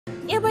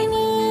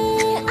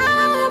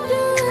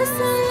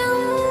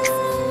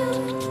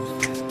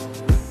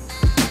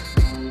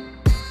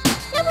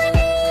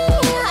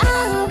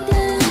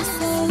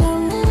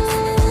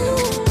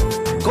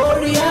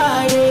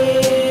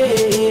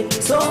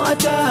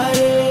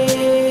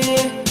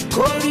tare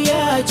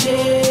koriya ce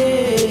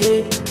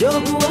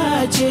doguwa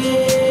ce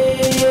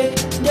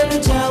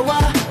darajawa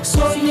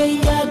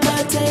soyayya ga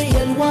ta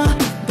yalwa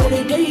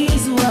bari dai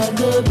zuwa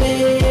gobe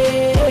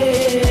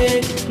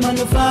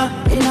manufa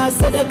ina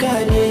sadaka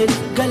ne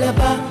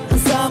galaba in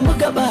samu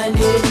gaba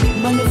ne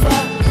manufa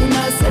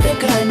ina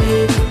sadaka ne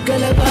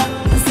galaba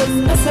in san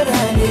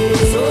nasara ne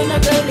so na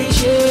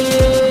karshe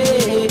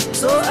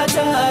so a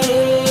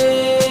tare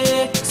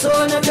so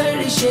na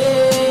karshe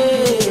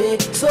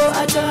so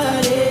a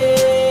tare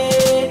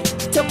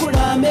ta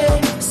kurame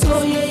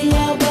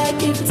soyayya ba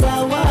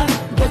kiftawa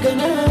daga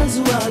nan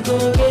zuwa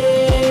gobe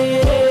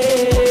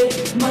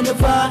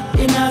manufa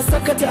ina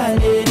sakata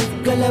ne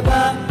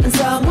galaba in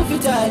samu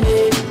fita ne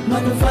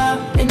manufa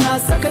ina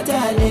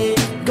sakata ne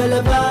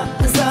galaba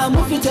in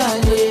samu fita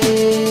ne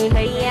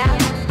gayya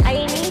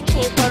aini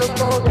ce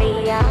farko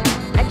gayya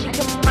a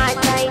cikin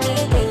mata ne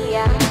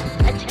gayya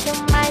a cikin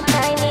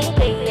mata ne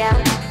gayya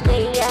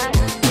gayya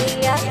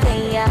gayya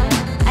gayya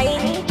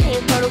aini ce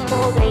farko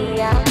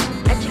gayya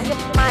a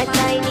cikin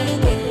mata ne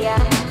gayya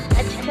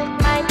a cikin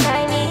mata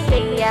ne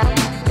gayya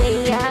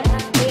gayya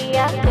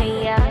gayya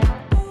gayya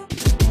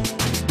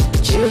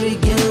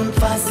jirgin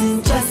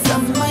fasinja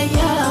sama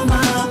ya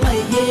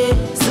mamaye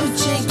su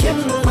cikin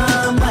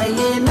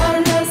mamaye na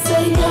rasa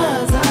ya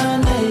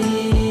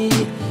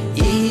zanayi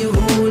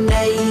ihu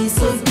na yi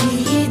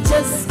soki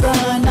jasba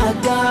na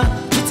ga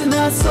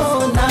fitina so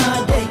na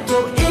da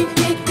kyau in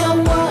kika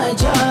wa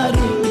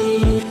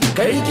jarumi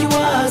karki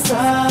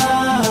wasa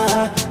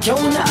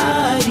kyau na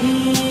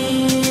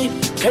ari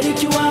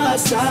karki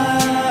wasa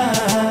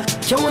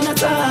kyau na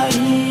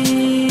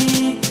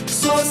tsari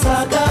so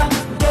saka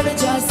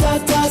daraja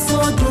sata so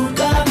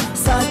duka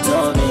sato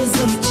mai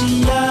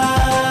zuciya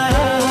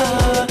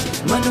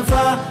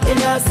manufa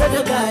ina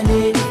sadaka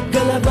ne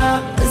galaba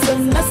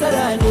san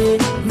nasara ne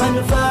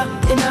manufa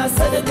ina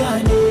sadaka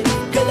ne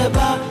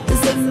galaba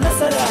san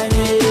nasara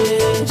ne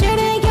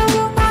jirgin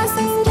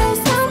fasinja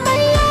sama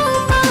ya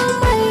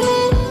mamaye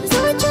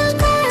zuciya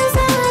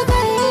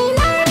zagaye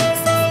na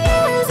rasa ya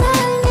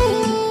zane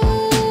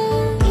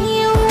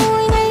iyo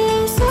na yi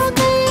so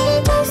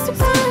kai ta su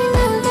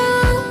fana ba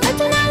a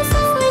tana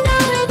so na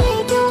da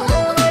kyau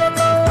in har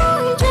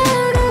kawai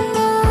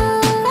jaruma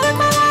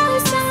karka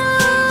wasa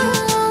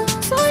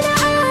so da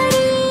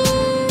ari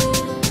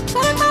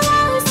karka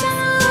wasa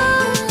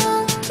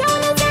kyau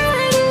na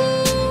tsari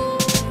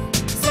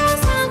so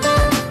saka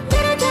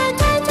daraja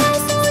ta ta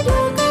so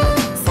duka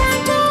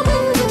sato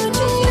bin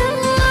zuciya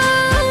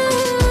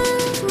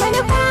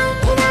manufa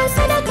ina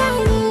sadaka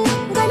ne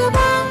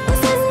galaba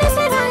san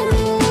nasara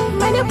ne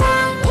manufa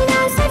ina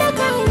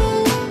sadaka ne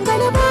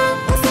galaba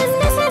san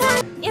nasara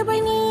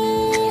ibani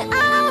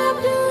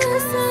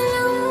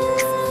abdulsalam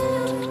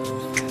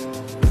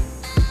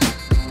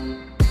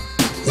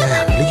Yaya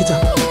likita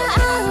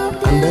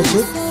an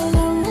dace?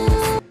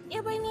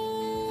 ibani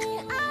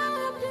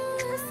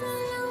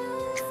abdulsalam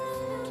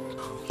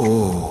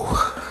Oh,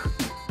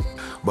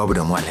 babu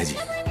damuwa Alhaji.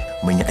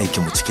 Mun yi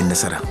aikinmu cikin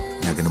nasara.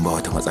 Na ganin ba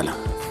wata matsala.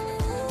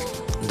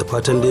 Da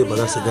fatan dai ba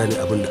za su gane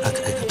abin da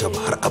aka aikata ba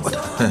har abada.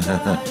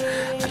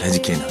 Alhaji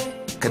kenan.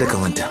 Kada ka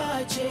manta.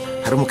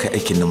 Har muka yi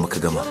aikin nan muka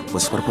gama. Ba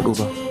su farfado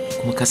ba.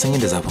 Kuma ka san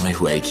yadda zafin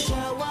haihuwa aiki.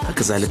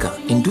 Haka zalika,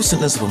 indusin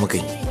ɗinsu ba muka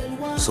yi.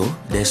 So,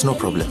 there is no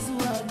problem.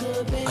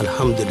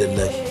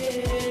 Alhamdulillah.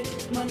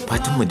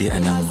 Fatan mu dai a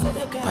nan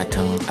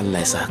fatan Allah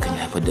ya sa hakan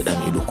ya haifar da ɗan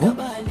ido ko?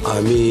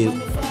 Amin.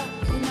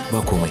 Ba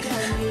komai.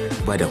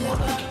 Ba damuwa.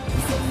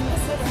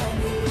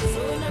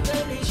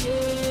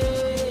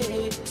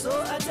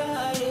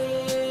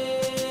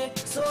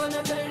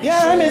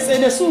 Ya mai tsaye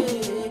da su.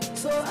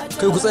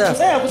 Kai ku tsaya.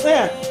 Tsaya ku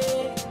tsaya.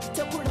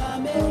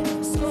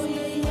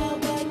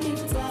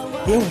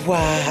 Yawwa,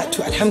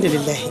 to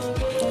alhamdulillah.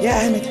 Ya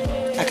Ahmed,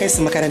 a kai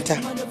su makaranta,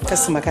 kar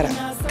su makara.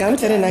 Ga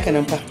mutanen naka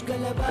nan fa.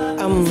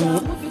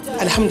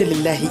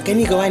 Alhamdulillah,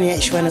 gani ga wani ya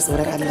ishi wani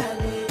tsoron Allah.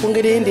 Kun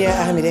ga dai yadda ya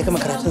Ahmed ya gama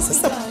karatunsa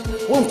tsaf.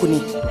 Wanku ne.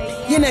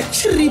 Yana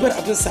cin ribar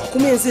abinsa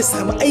kuma yanzu zai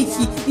samu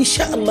aiki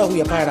insha Allah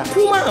ya fara.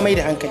 Kuma a mai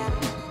da hankali.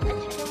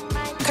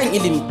 Kan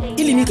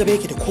ilimi gaba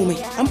yake da komai.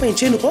 An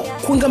fahimce ni ko?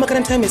 Kun ga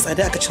makaranta mai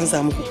tsada aka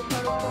canza muku.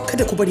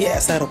 Kada ku bari a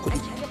asarar kuɗi.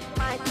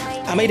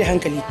 A mai da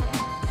hankali.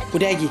 Ku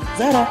dage.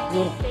 Zara,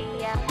 zo.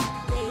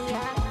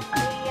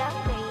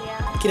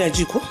 Kina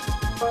ji ko?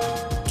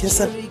 Kin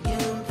san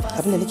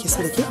abin da nake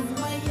so da ke?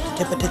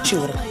 Tabbatar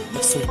cewar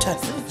Sultan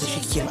da shi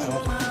kike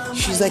ma'amala.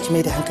 Shi zaki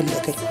mai da hankali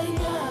da kai.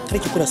 Kar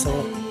ki kula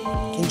sauran.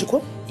 Kin ji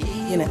ko?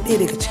 Yana ɗaya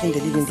daga cikin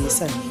dalilin da ya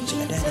sa ki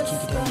a da ke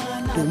gidan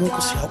domin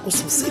ku su haƙu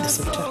sosai da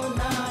Sultan.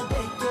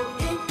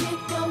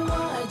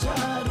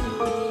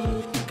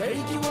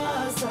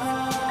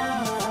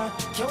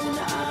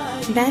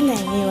 Dala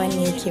ne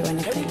wani yake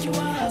wani kallo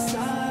na.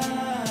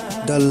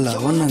 Dalla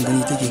wannan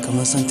gani take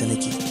kamar santa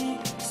nake.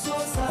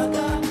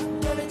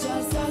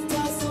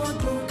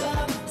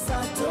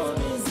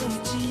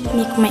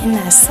 Ni kuma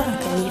ina son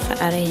Khalifa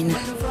a raina.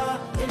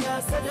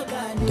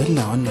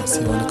 Dalla wannan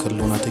sai wani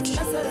kallo na take.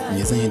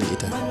 Me zan yi da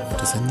ita?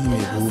 Ta san ni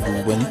mai bugu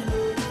bane?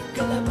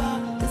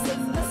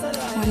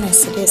 wannan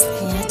stress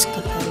ɗin ya cika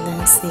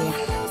kallon siya.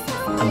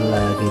 Allah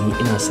ya gani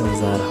ina son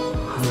Zara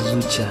har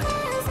zuciyata.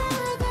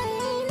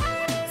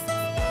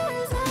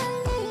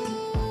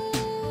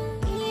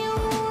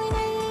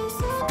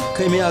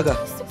 Kai me haka?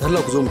 Allah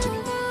ku zo mu tafi.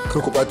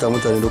 Kar ku bata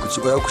mutane lokaci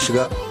ba ku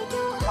shiga.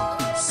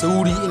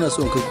 Sauri ina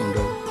so in kai ku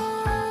dawo.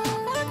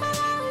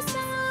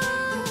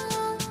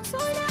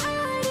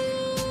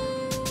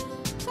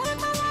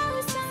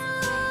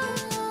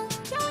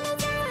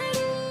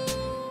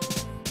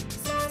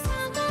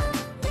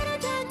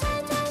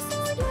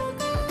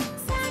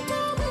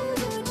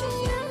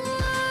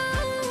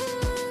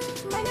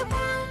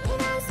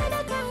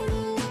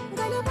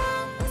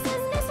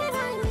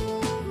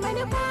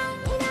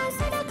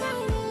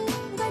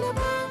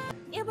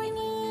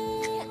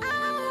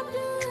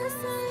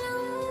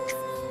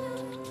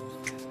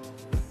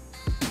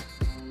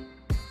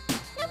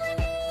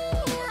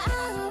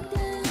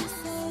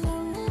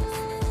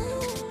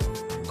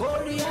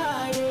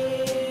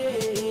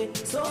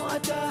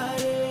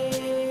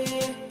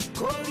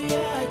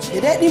 Da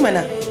daɗi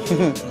mana.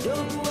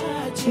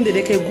 Inda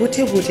dai kai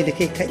gote-gote da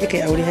kai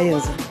kai aure har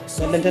yanzu.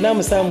 Wallanta na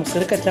mu samu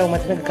surukar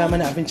mata na ka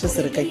mana abincin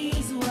surukai.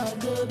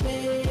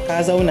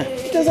 Ka zauna.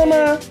 Ita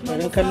zama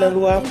garin kallon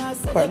ruwa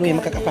kwaɗo ya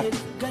maka kafa.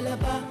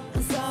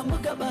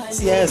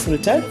 Siyaya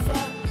sultan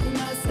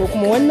ko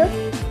kuma wannan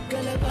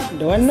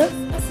da wannan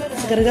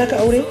suka riga ka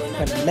aure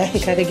wallahi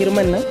kaga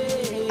girman nan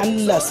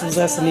Allah su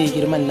za su ne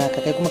girman naka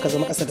kai kuma ka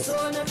zama ƙasa da su.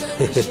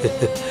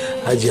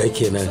 Hajiya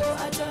kenan.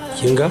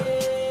 Kin ga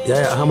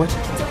yaya Ahmad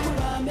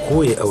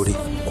ko ya aure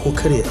ko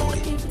kar ya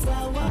aure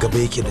gaba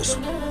yake da su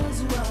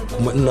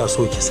kuma ina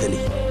so ki sani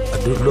a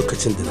duk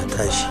lokacin da na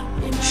tashi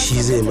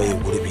shi zai mai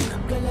gurbi na.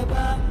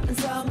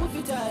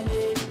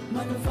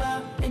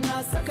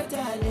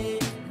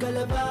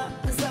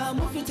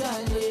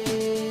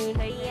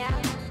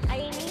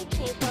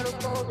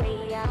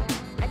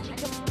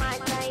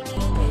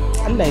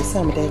 Allah ya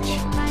sa mu dace.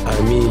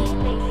 Amin.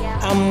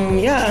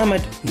 Ya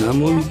Ahmad. Na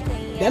momi.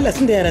 Da Allah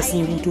sun da yara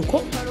sun yi hutu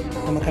ko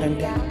a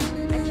makaranta.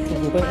 To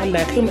gobe Allah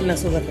ya kai mu ina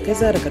so zaka kai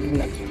Zara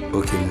Kaduna.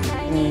 Okay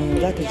mu.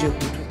 Za ta je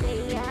hutu.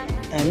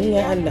 Amin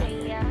ya Allah.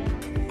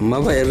 Amma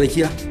ba yan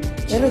rakiya?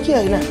 Yan rakiya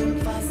ina.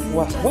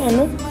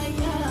 Wa'annan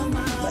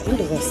ba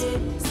inda za su.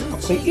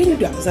 Akwai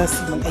inda za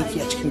su yi aiki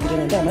a cikin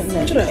gidan dama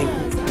ina jira aiki.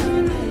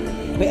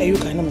 Akwai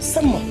ayyuka na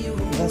musamman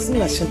za su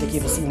na shan take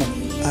basu mu.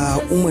 A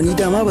umarni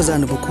dama ba za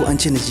ni ba ko an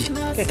ce na je.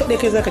 Kai kaɗai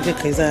kai zaka je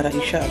kai Zara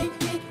insha Allah.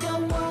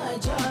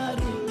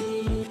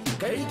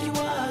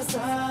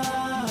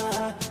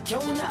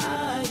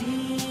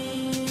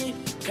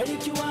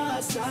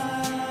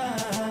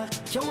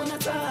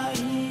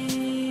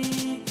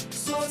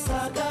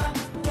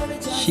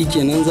 Shi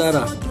kenan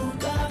Zara.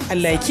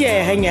 Allah ya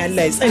kiyaye hanya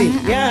Allah ya tsare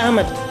ya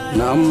Ahmad.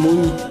 Na'am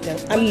mumi. Dan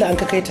Allah an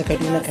ka kai ta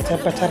Kaduna ka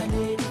tabbatar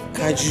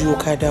ka jiyo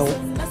ka dawo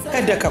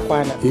kada ka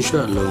kwana.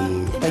 Insha Allah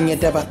mumi. Ban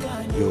yadda ba.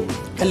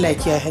 Allah ya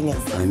kiyaye hanya.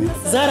 Amin.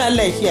 Zara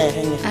Allah ya kiyaye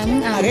hanya. Amin.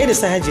 A gaida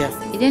sa Hajiya.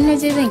 Idan na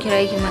je zan kira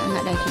ki ma in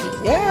haɗa ki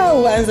da.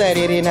 Yawo an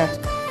zarere na.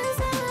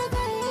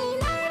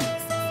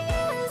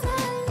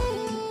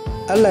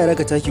 Allah ya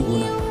raka taki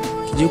gona.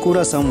 Ki je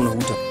kora samu na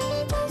huta.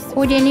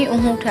 Ko dai ni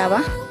in huta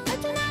ba?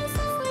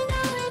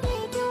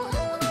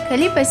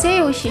 Khalifa sai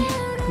yaushe?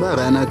 Ba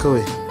rana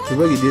kawai, ki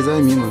bari dai za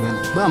mu yi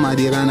magana. Ba ma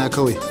dai rana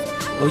kawai.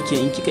 Ok,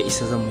 in kika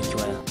isa zan miki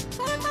waya.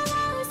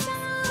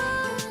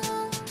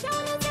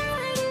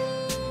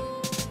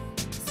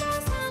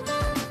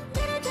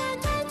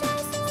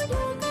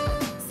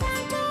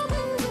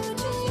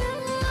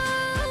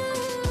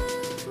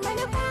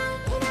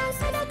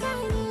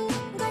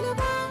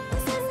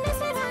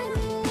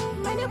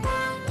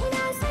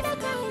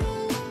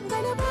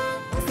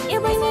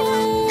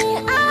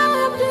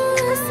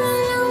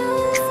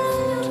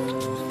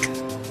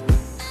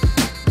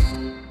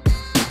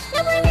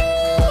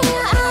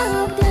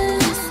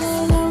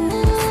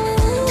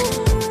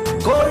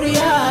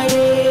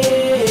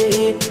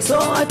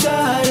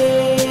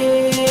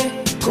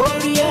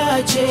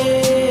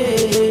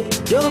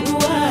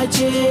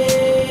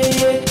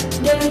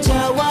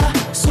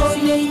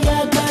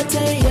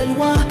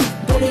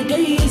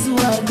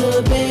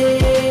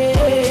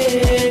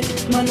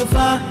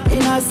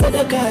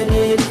 sadaka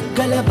ne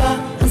galaba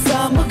in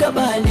samu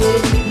gaba ne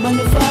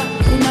manufa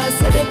ina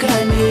sadaka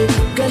ne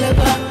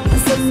galaba in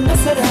san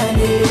nasara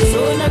ne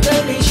so na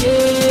karshe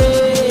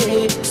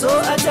so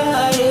a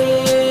tare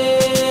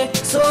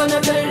so na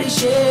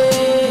karshe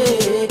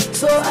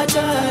so a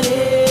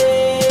tare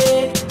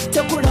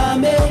ta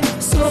kurame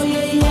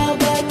soyayya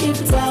ba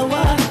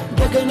kiftawa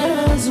daga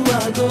nan zuwa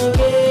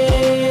gobe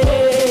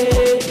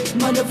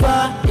manufa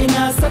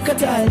ina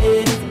sakata ne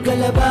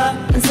galaba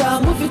in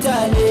samu fita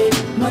ne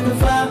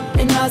manufa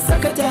ina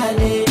sakata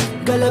ne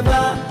galaba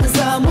in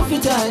samu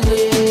fita ne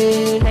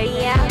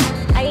gayya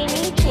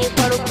aini ce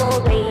farko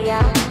gayya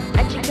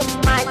a cikin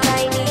mata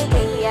ne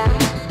gayya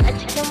a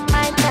cikin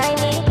mata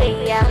ne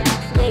gayya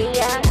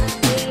gayya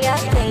gayya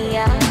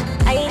gayya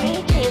aini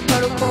ce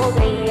farko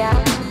gayya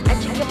a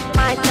cikin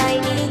mata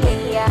ne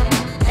gayya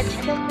a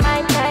cikin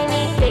mata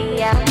ne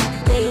gayya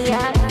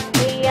gayya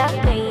gayya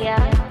gayya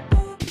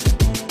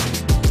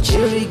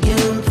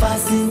jirgin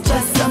fasinja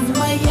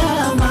sama ya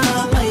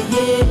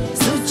mamaye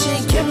su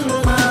cikin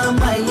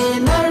mamaye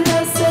na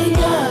rasa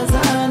ya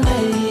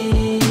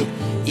zanayi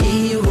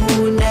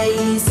ihu na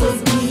yi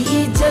soki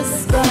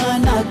jasba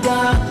na ga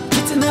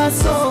kitna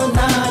so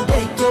na da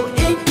kyau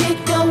in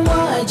kika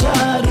wa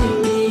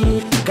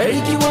jarumi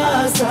karki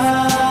wasa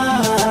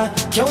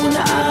kyau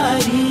na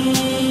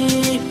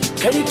ari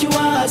karki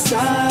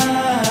wasa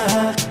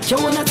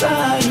kyau na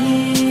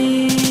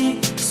tsari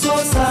so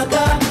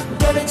saga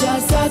daraja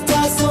sata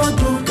so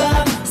duka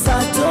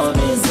sato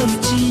mai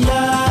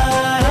zuciya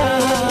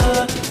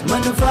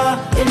manufa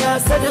ina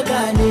sadaka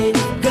ne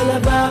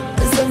galaba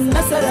zan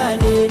nasara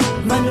ne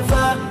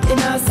manufa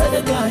ina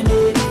sadaka ne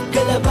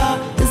galaba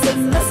zan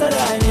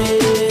nasara ne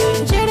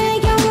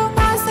jirgin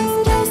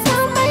fasinja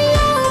sama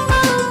ya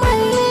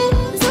mamaye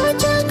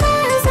zuciya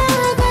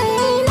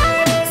zagaye na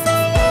rasa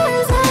ya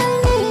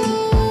zane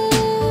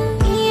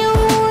iyo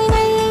na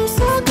yi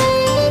so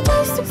kai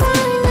jasba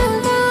na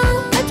ga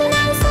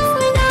katuna so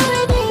na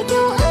da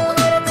kyau in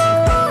har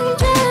kawo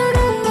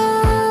jaruma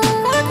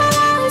karka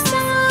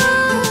wasa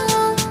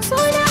so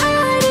na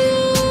ari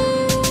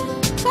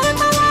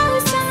karka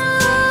wasa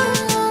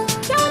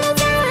kyau na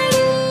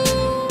tsari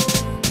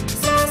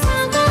so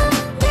saga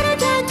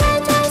daraja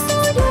ta so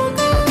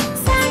duka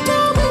sato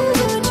min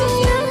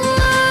zuciya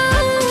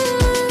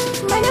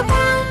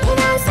manufa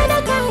ina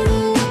sadaka ne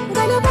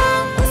galaba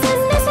san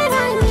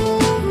nasara ne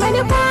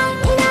manufa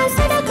ina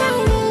sadaka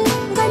ne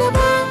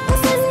galaba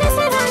san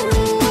nasara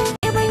ne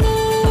ibani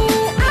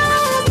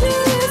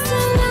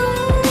abdulsalam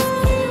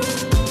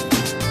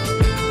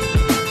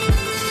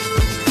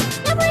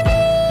ibani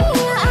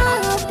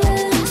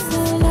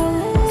abdulsalam.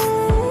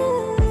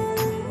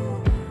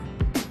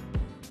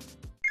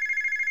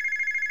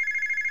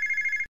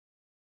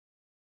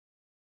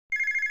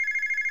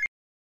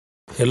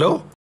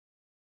 Hello?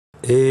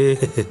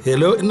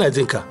 Hello, ina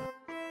jin ka.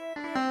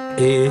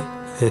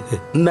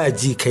 Ina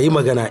ji ka yi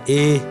magana.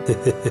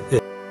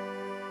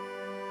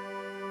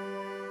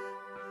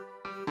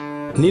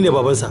 Ni ne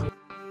babansa.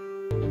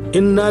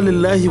 Inna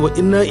lillahi wa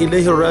inna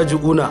ilaihi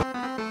raji'una.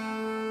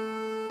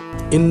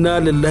 Inna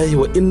lillahi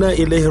wa inna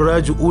ilaihi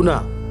raji'una.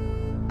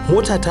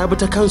 Mota ta bi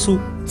ta kansu.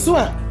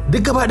 Suwa?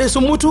 Duk gaba ɗaya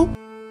sun mutu?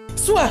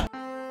 Suwa?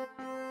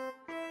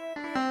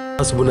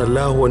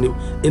 Hasbunallahu wa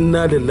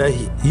inna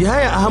lillahi.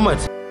 Yaya Ahmad?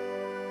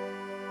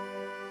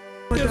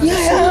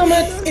 Yaya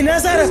Ahmad ina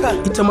Zarafa?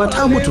 Ita ma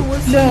ta mutu.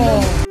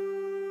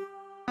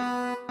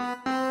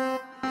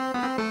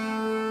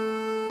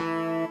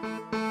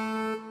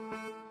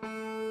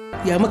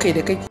 Ya muka yi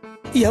da kai?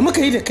 Ya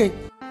muka yi da kai?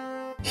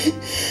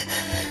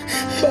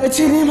 Ba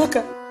ce ne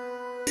maka.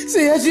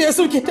 Sai ya je ya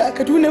sauke ta a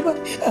Kaduna ba,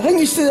 a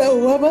hanyar shi ta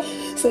dawowa ba,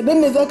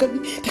 sannan ne za ka bi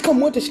ta kan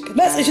motar shi ka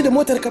latsa shi da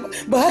motar ka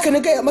ba haka na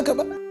gaya maka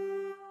ba.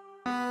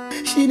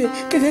 Shi ne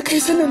ka je kai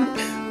sanin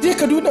je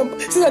Kaduna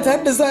suna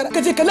tare da Zara ka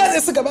je ka latsa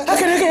su gaba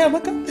haka na gaya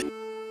maka.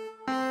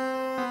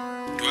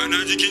 To ana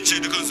jikin ce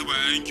dukansu ba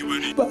yayanki ba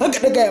ne. Ba haka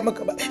na gaya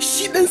maka ba,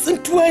 shi dan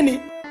tsintuwa ne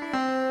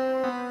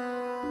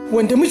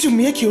wanda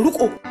mijinmu yake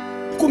riko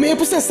kuma ya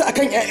fi son sa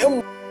akan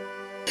 'ya'yanmu.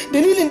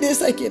 Dalilin da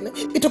yasa kenan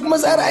ita kuma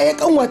Zara ya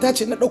kanwata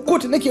ce na ɗauko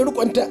ta nake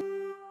rikonta.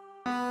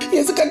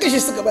 Yanzu ka kashe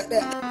su gaba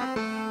ɗaya.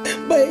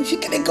 Bayan shi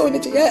kaɗai kawai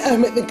nace ya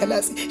Ahmed ɗin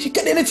Kalasi shi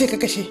kaɗai nace ka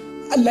kashe.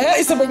 Allah ya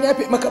isa ban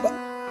yafe maka ba.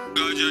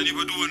 Gajiya ni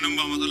fa duk wannan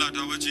ba matsala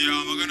ta bace ya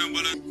maganar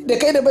balan. Da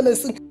kai da balan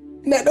sun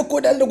na ɗauko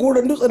da Allah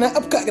goron dutse na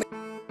afka a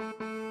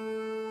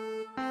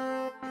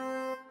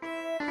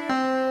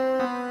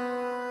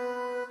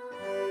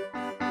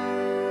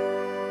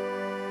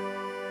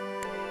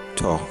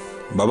To,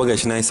 baba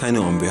gashi na yi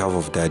signing on behalf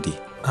of daddy.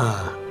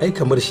 Ai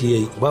kamar shi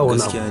yayi ba wani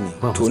abu. Gaskiya ne.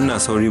 To ina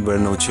sauri bar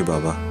na wuce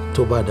baba.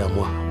 To ba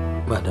damuwa,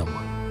 ba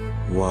damuwa.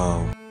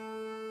 Wow.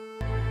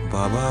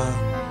 Baba,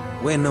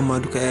 wayannan ma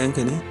duka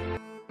yayanka ne?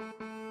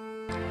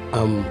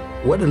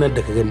 Waɗannan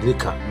da ka gani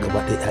duka gaba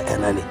ɗaya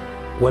ƴaƴana ne.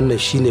 Wannan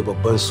shine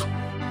babban su,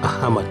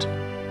 Ahmad.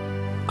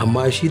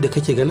 Amma shi da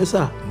kake ganin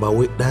sa ba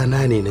wai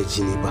ɗana ne na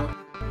jini ba.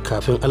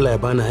 Kafin Allah ya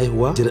bani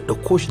haihuwa, sai na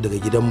ɗauko shi daga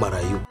gidan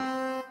marayu.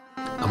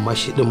 Amma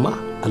shi ɗin ma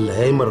Allah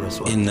ya yi mar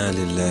rasuwa. Inna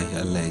lillahi,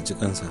 Allah ya ji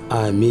kansa.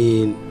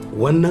 Amin.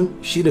 Wannan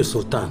shi da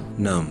Sultan.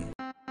 Na'am.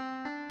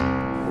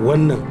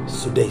 Wannan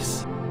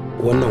Sudais.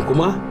 Wannan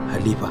kuma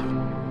Halifa.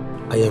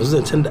 A yanzu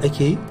zancen da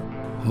ake yi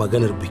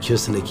maganar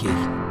bikinsu nake yi.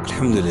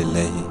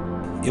 Alhamdulillahi.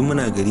 In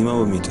muna gari ma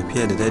ba mai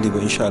tafiya da dadi ba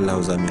insha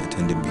Allah za mu yi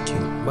attendin biki.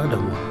 Ba da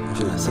mu.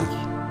 Allah sarki.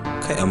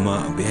 Kai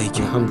amma abu ya yi.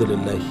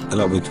 Alhamdulillahi.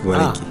 Allah bai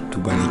tubarake.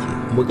 Tubarake.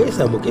 Mu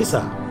gaisa mu gaisa.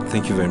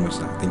 Thank you very much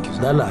sir. Thank you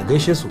sir. Allah a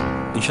gaishe su.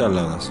 Insha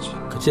Allah za su ci.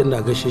 Ka ce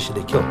ina gaishe shi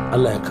da kyau.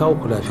 Allah ya kawo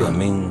ku lafiya.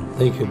 Amin.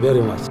 Thank you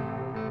very much.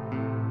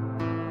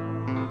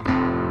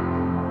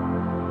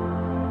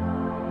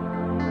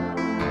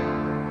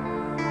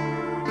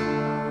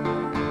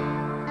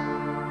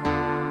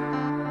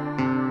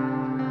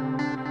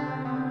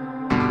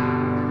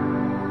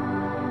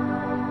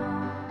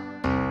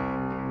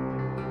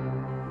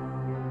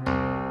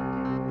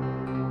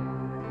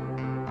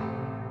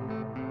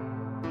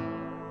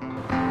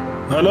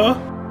 Halo?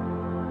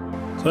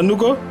 Sannu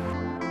ko?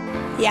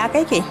 Ya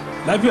kake?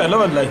 Lafiya la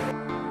wallahi.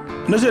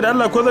 Na ce da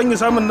Allah ko zan yi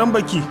samun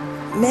number ki?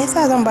 Me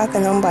yasa zan baka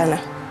number na?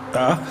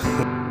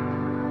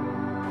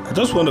 I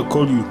just want to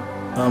call you.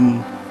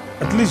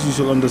 At least you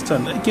should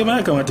understand. Ke ma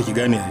ya kamata ki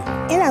gane ai.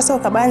 Ina so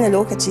ka bani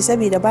lokaci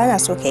saboda bana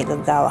so kai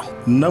gaggawa.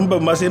 Number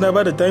ma sai na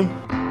bada time.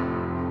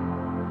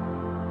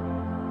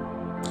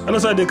 Allah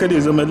sa dai kada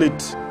ya zama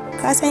late.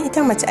 Ka san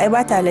ita mace ai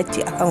ba ta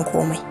latti akan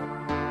komai.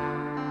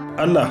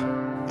 Allah.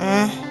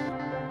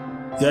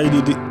 Ya yi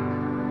daidai.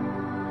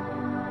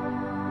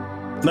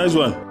 Nice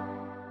one.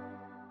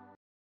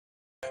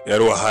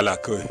 Yar wahala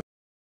kawai.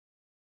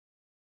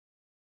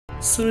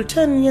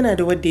 Sultan yana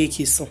da wadda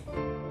yake so.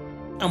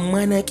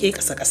 Amma na ƙe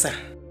ƙasa-ƙasa.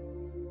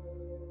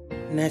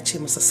 Na ce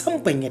masa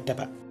san ban yadda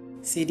ba.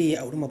 Sai dai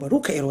ya auri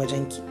Mabaruka 'yar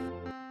wajenki.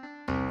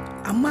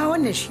 Amma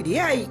wannan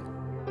shirya yi.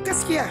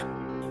 Gaskiya.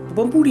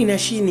 Babban burina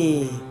shine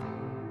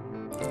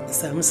in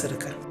samu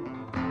sarka.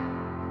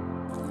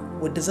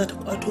 Wadda za ta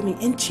kwato min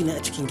 'yanci na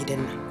a cikin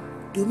gidan nan.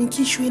 Domin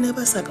kishiyoyina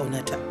ba sa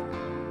ƙaunata.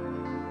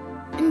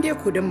 In dai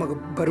ko dan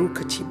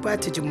Mabaruka ce ba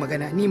ta jin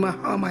magana ni ma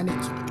hawa ma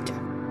nake da ita.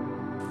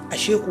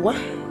 Ashe kuwa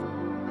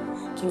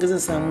kin ga zan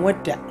samu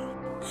wadda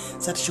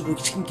za ta shigo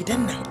cikin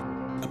gidan nan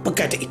a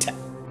buga da ita.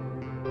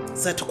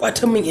 Za ta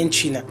kwatan min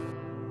 'yanci na.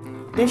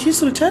 Dan shi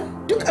Sultan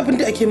duk abin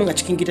da ake min a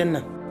cikin gidan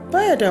nan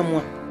baya damuwa.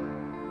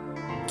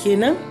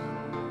 Kenan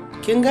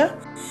kin ga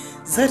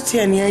za ta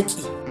yani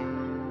yaƙi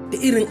da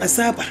irin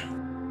azaba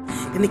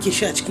da nake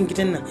sha a cikin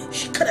gidan nan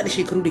shekara da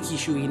shekaru da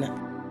kishiyoyina.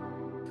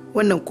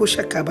 Wannan ko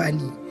shakka ba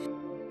ni.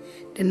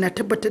 Dan na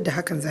tabbatar da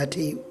hakan za ta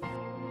yi.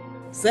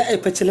 Za a yi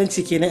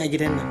facilanci kenan a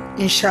gidan nan.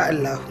 Insha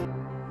Allah.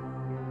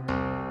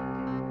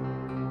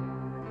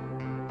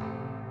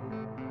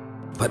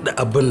 Faɗi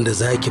abin da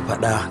za ki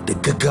faɗa da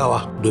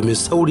gaggawa domin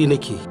sauri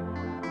nake.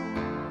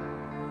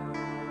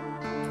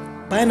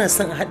 Ba na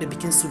son a haɗa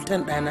bikin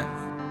Sultan ɗana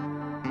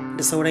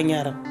da sauran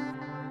yaran.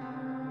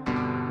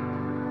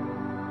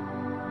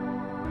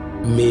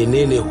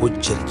 Menene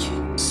hujjarki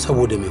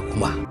saboda me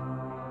kuma?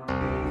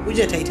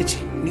 Hujjata ita ce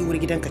ni uwar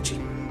gidanka ce.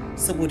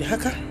 Saboda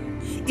haka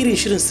irin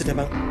shirin su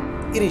daban,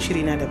 irin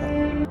shirina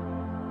daban.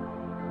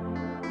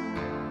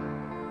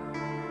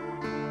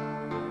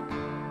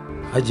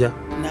 Hajiya?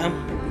 Na'am.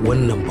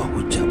 Wannan ba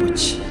hujja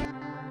bace.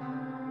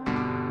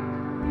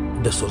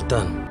 Da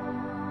Sultan,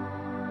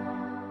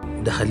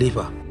 da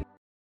Halifa,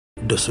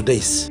 da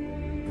Sudais,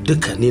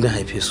 duka ni na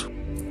haife su.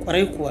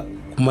 Kwarai kuwa.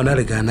 Kuma na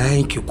riga na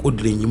yanke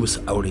ƙudurin yi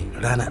musu aure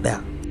rana ɗaya.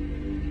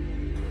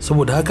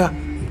 Saboda haka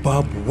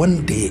babu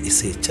wanda ya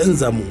isa ya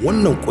canza min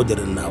wannan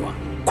ƙudurin nawa,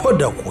 ko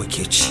da kuwa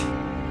ke ci.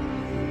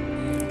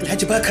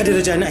 Alhaji ba ka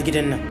daraja ni a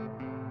gidan nan.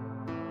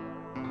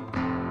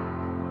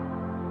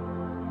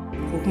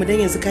 Ko kuma dan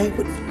yanzu kayi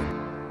kuɗi.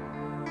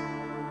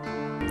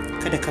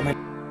 Kada ka manta.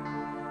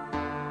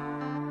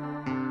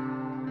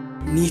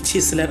 Ni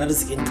ce silar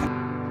arzikinka.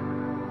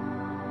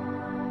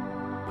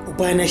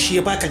 Ubana shi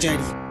ya baka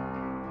jari.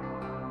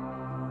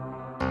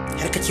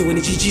 Har kake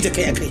wani jiji da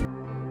kai a kai.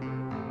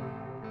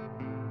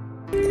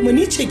 Kuma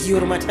ni ce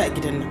giwar mata a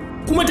gidan nan.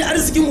 Kuma da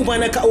arzikin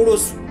ubana ka auro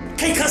su.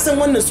 Kai ka san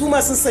wannan su ma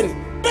sun sani.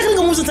 Dakan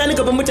ga musu tani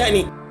gaban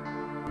mutane.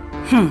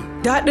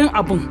 Daɗin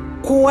abun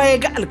kowa ya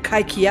ga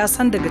alkaki ya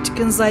san daga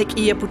cikin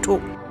zaƙi ya fito.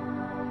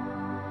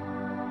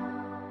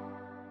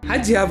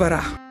 Hajiya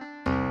Bara,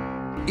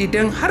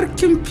 idan har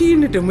kin fi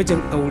ni da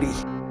mijin aure,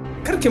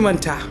 kar ki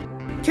manta,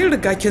 kin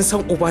riga kin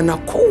san ubana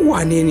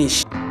kowane ne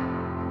shi.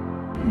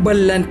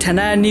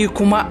 Ballantana ni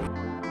kuma.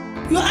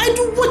 Yo ai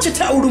duk wacce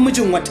ta auri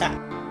mijin wata.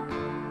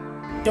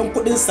 Don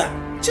kuɗinsa,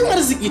 cin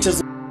arziki ta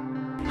zo.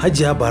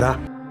 Hajiya Bara,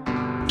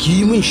 ki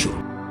yi min shiru.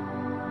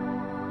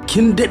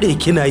 Kin daɗe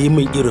kina yi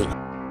min irin.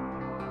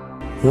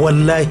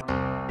 Wallahi,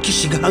 ki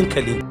shiga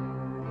hankali.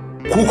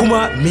 Ku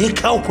kuma me ya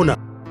kawo kuna?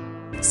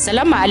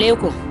 Salamu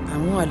alaikum.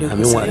 Amin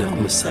wa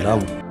alaikum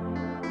salam.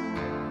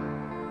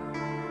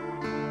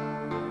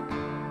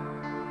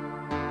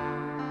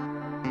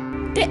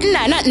 Da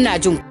ina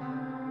jin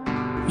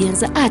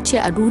yanzu a ce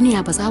a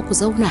duniya ba za ku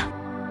zauna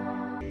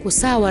ku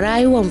sa wa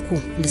rayuwanku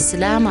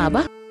lislama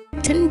ba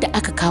tun da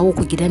aka kawo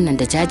ku gidan nan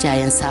da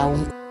jajayen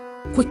sawun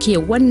kuke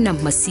wannan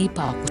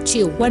masifa ku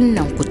ce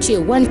wannan ku ce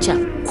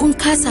wancan kun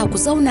kasa ku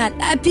zauna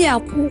lafiya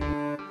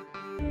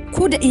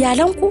ku da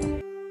iyalanku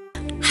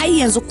har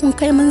yanzu kun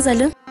kai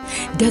munzalin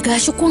da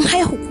gashi kun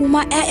haihu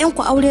kuma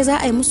 'ya'yanku aure za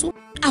a yi musu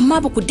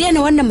amma ba ku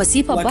daina wannan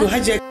masifa ba.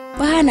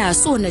 Ba na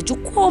so na ji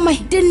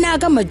komai din na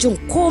gama jin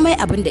komai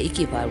abin da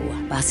yake faruwa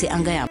ba sai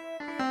an gaya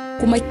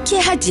kuma ke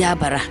Hajiya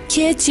Bara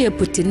ke ce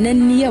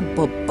fitinanniyar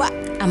babba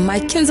amma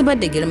kin zubar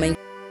da girman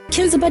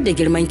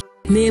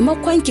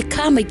maimakon ki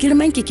kama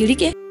girman ki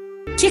rike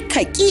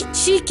kika ki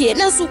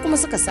shikenan su kuma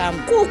suka samu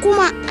ko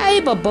kuma ai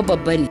babba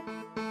ne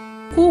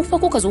ku fa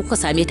kuka zo kuka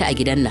same ta a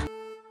gidan nan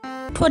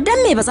to dan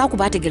me ba za ku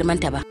bata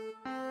girmanta ba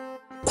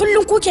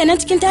kullun ku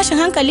kenan cikin tashin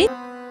hankali.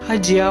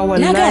 Hajiya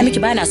wallahi na ga miki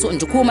bana so in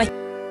ji komai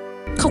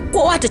ka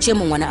kowa ta ce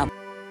min wani abu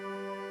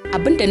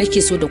abinda nake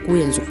so da ku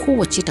yanzu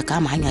kowace ta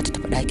kama hanya ta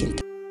tafi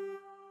ɗakinta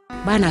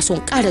ba na son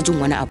ƙara jin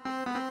wani abu.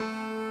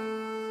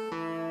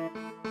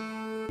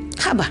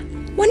 Haba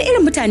wani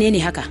irin mutane ne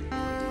haka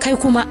kai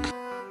kuma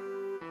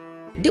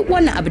duk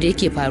wannan abu da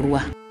yake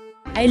faruwa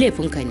ai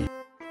laifinka ne.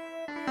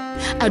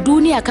 A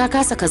duniya ka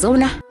kasa ka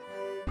zauna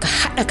ka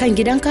haɗa kan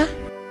gidanka?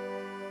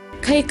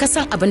 Kai ka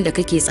san abin da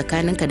kake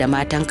tsakaninka da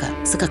matanka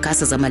suka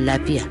kasa zaman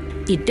lafiya.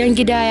 Idan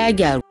gida ya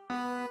gyaru,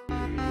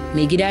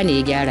 mai gida ne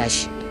ya gyara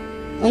shi.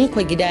 In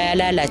kwa gida ya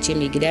lalace,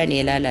 mai gida ne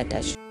ya lalata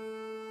shi.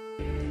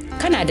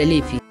 Kana da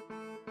laifi.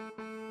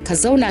 Ka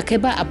zauna kai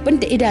ba abin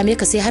da idame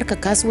ka sai harkar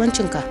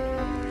kasuwancinka.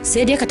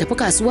 Sai dai ka tafi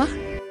kasuwa?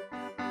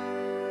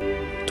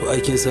 To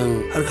aikin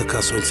san harkar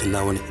kasuwancin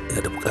nawa ne,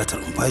 yana da buƙatar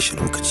in bashi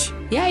lokaci.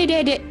 Yayi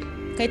daidai.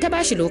 Kai ta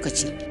bashi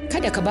lokaci.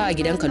 Kada ka ba wa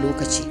gidanka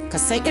lokaci. Ka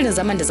san irin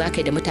zaman da za ka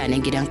yi da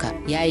mutanen gidanka.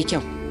 Yayi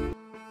kyau.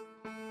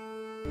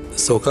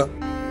 Sauka.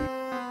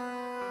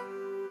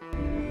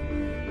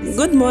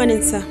 Good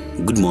morning, sir.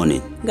 Good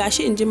morning.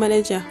 Gashi in ji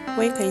manager,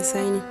 wai kai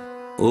sani.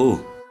 Oh,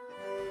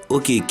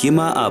 okay,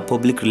 kima a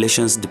public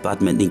relations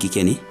department ɗin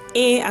kike ne?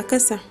 Eh, a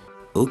kasa.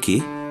 Okay,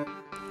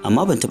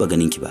 amma ban taɓa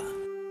ganin ki ba.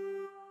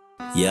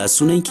 Ya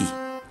sunanki?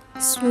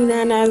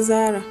 Sunana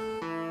Zara.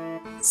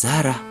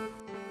 Zara?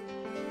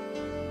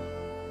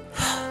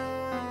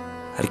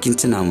 Har kin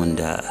tuna mun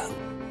da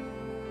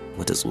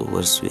wata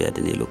tsohuwar soyayya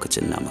da ne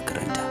lokacin na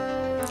makaranta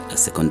a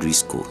secondary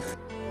school.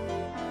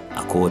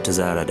 Akwai wata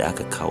Zara da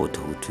aka kawo ta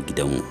hutu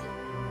gidanmu.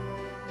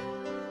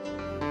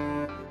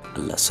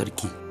 Allah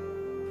sarki,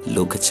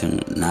 lokacin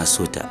na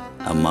so ta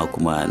amma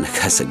kuma na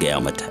kasa gaya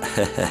mata.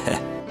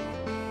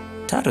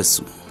 Ta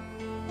rasu.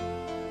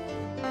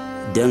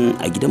 Dan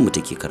a gidanmu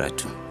take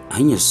karatu.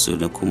 Hanyar su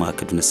na kuma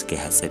Kaduna suka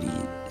yi hatsari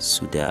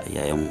su da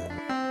yayanmu.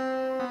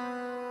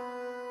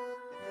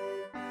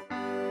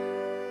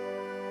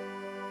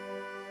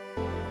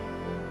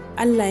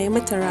 Allah ya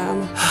mata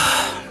rahama.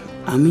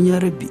 Amin ya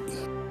rabbi.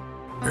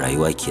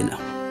 Rayuwa kenan.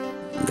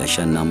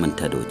 Gashan na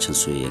manta da waccan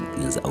soyayya,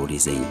 yanzu aure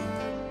zan yi.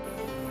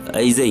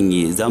 Ai zan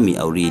yi, za mu yi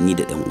aure ni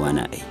da ɗan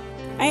uwana ai.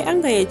 Ai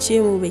an gayyace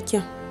mu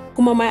bikin,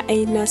 kuma ma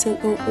ai na san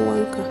ɗan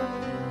uwanka.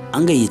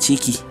 An gayyace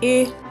ki?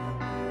 Eh.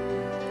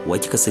 Wa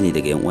kika sani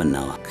daga yan uwan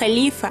nawa?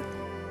 Khalifa.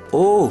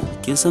 Oh,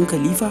 kin san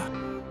Khalifa?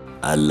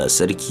 Allah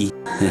sarki.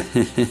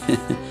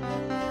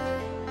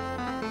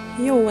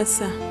 Yau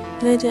wasa,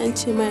 na ji an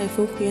ce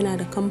mahaifinku yana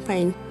da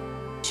kamfani.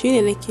 Shi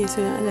ne nake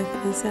so na Allah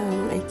kaɗan sa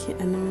mun aiki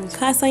a nan.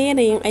 Ka san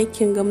yanayin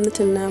aikin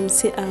gwamnatin namu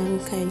sai a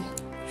hankali.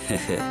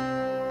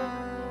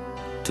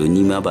 To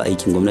ni ma ba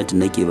aikin gwamnatin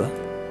nake ba?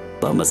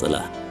 Ba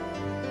matsala.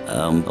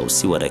 I'll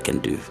see what I can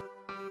do.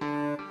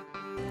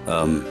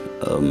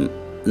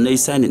 Na yi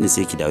sani ɗin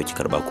sai ki dawo ki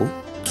karba ko?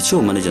 Ki ce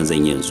wa manajan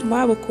zan yi yanzu.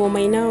 Babu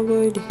komai, na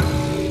gode.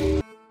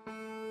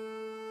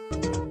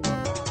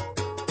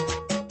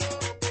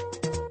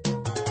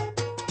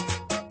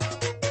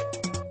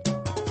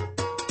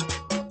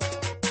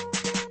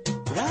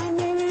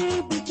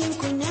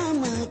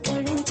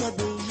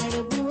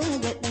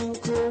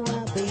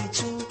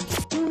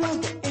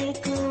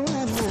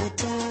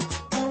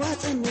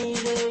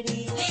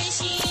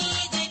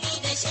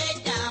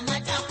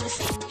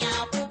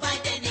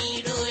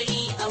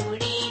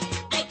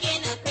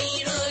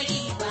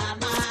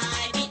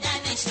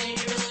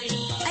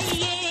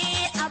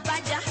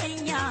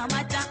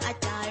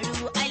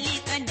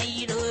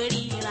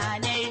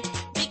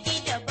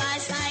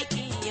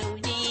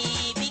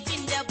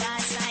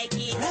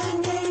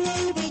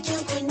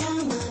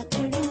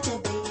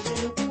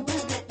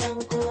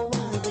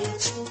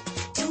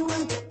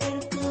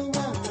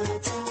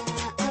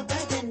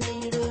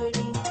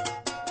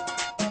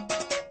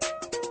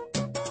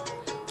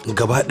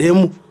 Gaba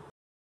ɗayanmu,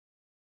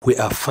 we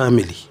are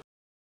family,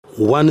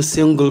 one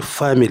single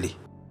family.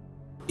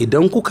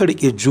 Idan kuka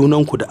riƙe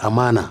junanku da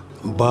amana,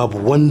 babu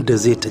wanda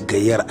zai ta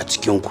gayyar a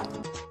cikinku.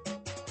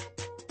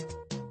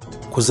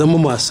 Ku zama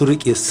masu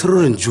riƙe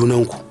sirrin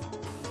junanku,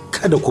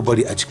 kada ku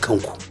bari a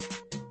jikanku.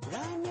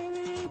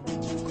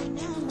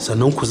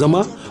 Sannan ku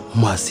zama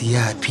masu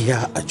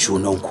yafiya a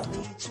junanku.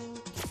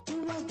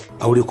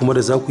 Aure kuma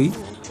da za ku yi,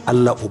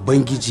 Allah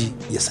Ubangiji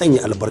ya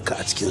sanya albarka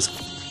a cikinsa.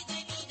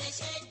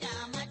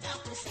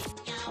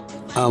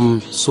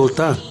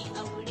 Sultan,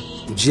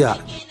 jiya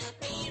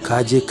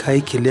ka je ka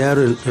yi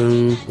kiliyarin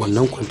ɗin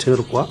wannan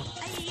kwantenar kuwa?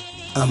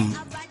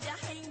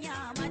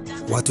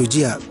 Wato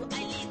jiya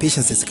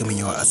patient sai suka min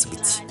yawa a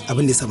asibiti,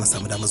 abin da ya sa ban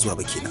samu dama zuwa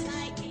ba kenan.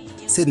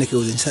 Sai na kai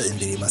wajen 11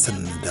 dare ma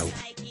sannan na dawo.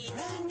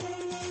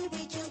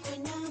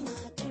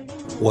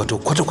 Wato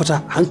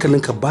kwata-kwata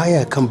hankalinka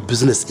baya kan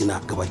business ina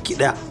gabaki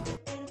ɗaya.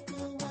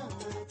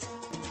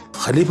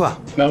 Khalifa,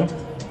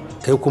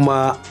 kai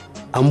kuma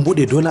an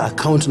buɗe dollar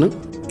account nan?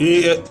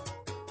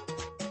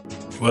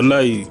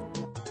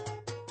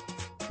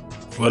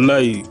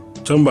 wallahi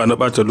can ba na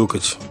ɓata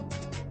lokaci.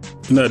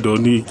 Ina da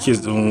wani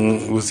kes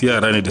ɗin wasu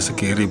yara ne da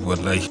suka yi rape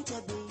wallahi.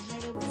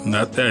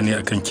 Na tsaya ne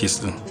akan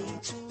kes ɗin.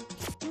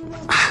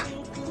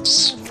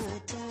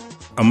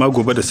 Amma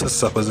gobe da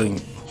sassafe zan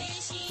yi.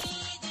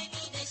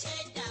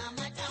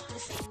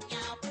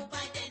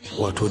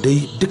 Wato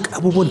dai duk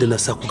abubuwan da na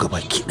sa ku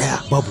gabaki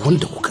ɗaya babu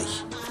wanda kuka yi.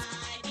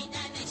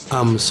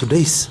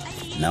 Sudais.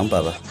 Na'am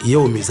baba.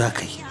 Yau me za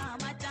ka yi?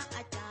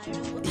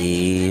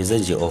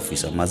 Zan je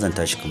office amma zan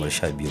tashi kamar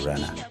 12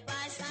 rana.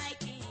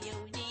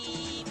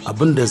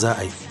 abin da za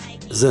a yi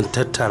zan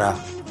tattara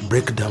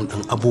breakdown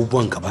ɗin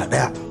abubuwan gaba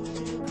ɗaya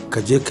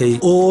ka je ka yi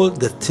all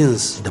the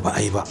things da ba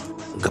a yi ba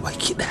gaba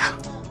ki ɗaya.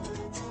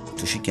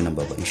 To shikenan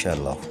baba insha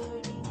Allah.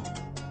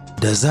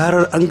 Da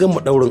zarar an gama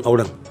ɗaurin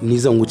auren ni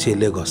zan wuce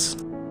Lagos.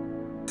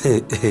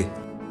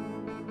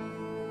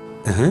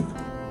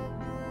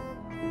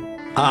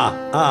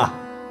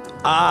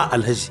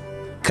 Alhaji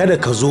kada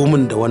ka zo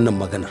min da wannan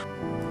maganar.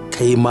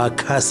 Kai ma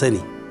ka sani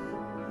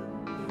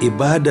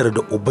ibadar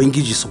da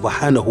Ubangiji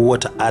subhanahu wa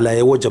ta'ala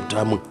ya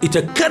wajabta min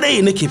ita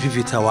kadai nake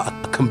fifitawa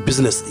akan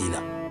business ɗina.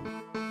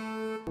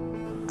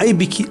 Ai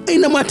biki ai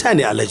na mata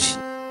ne Alhaji.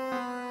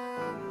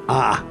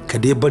 Ka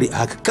dai bari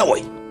haka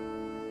kawai.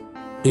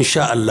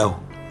 Insha Allah.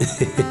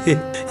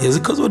 Yanzu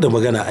ka zo da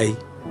magana ai.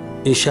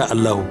 Insha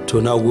Allah.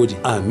 To na gode.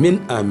 Amin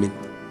amin.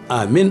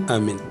 Amin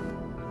amin.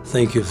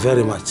 Thank you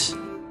very much.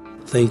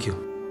 Thank you.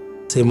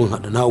 Sai mun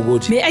haɗu, na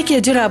gode. Me ake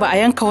jira ba a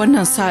yanka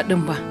wannan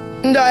saɗin ba?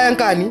 Inda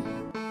yanka ni.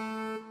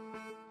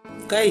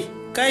 Kai,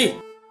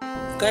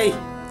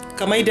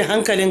 ka mai da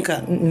hankalinka.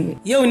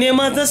 Yau ne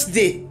Mother's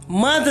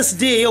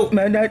Day yau.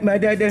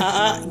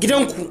 A'a,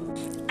 gidanku.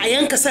 A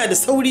yanka sa da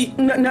sauri.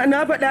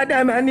 Na faɗa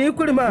dama ne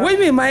kurma. Wai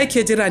me ma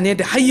yake jira ne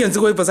da har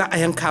yanzu wai ba za a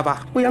yanka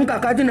ba? Ku yanka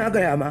ka ji na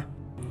gaya ma.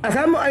 A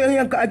samu a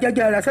yanka a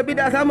gyara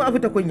saboda a samu a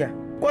fita kunya.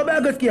 Ko ba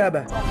gaskiya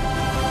ba.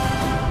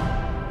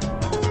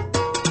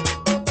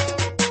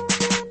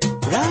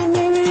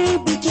 Ranar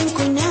bikin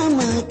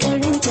kunama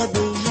karinta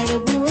bai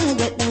harbuwa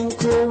ga ɗan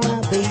kowa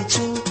bai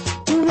ci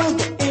tuwa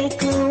ga ƴar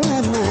kowa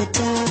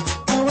mata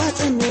a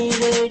watsa mai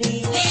rori.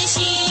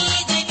 Leshi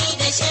gani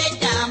da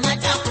shadda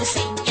mata ku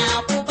sanya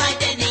ku ba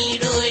da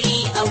nairori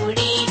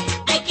aure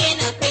ake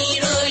na kai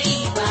rori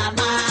ba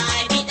ma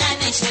bida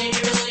na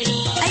sharrori.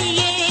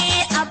 Ayye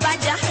a ba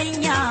da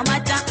hanya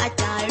mata a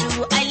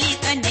taru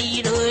alika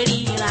nairori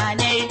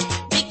ranar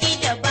biki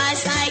da ba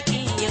sake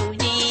yau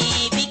ne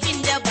bikin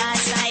da ba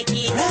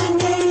sake.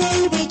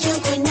 Ranar bikin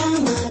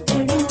kunama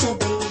karinta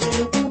bai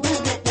harbuwa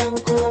ga ɗan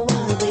kowa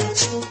bai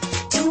ci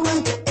tuwa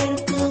ga ƴar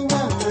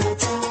kowa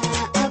mata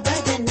a ba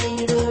da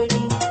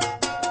nairori.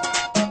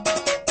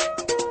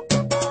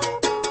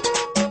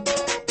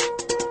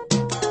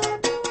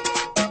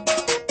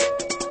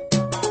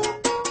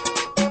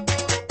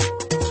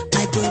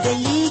 A dinga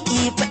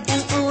liƙi fa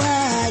ƴan uwa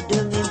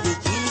domin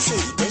biki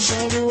sai da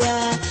sharuwa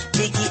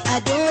biki a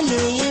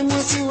dole ya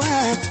mutuwa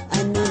a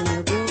nuna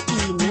buɗi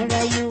na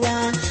rayuwa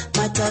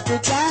mata ku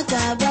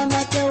taka ba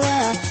matawa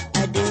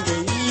a dinga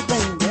yi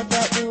ban da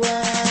faɗuwa.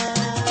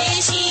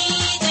 Leshi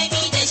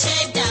gami da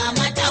shadda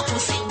mata ku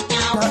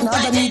sanya ku Na ba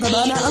da gani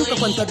gabana an ka nairori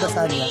kwantar da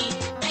saniya.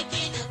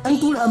 An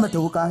tura mata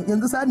wuka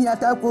yanzu saniya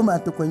ta koma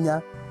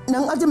tukunya.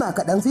 Nan ajima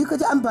kaɗan sai ka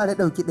ji an fara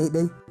ɗauki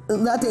ɗaiɗai.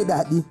 Za ta yi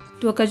daɗi.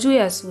 To ka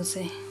juya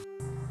sosai.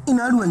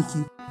 Ina ruwanki.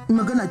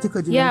 Magana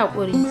kika ji. Ya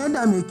haƙuri. Me ya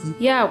dame ki?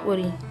 Ya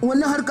haƙuri.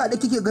 Wannan harka da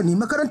kike gani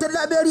makarantar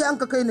Liberia an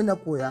ka kai ni na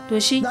koya. To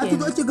shi Za ki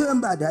zo ki ga yan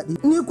ba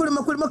daɗi. Ni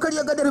kurma kar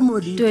ya gadar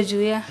modi. To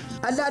juya.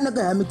 Allah na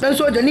gaya miki. Dan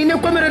soja ni ne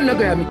kwamirin na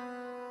gaya miki.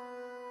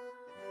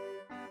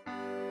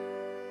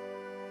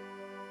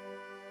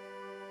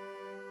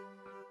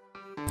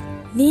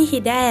 Ni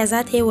Hidaya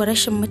za ta yi wa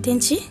rashin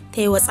mutunci?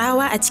 Ta yi wa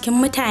tsawa a cikin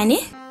mutane?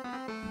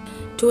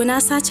 To na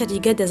sace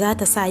rigar da za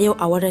ta sa yau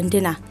a wurin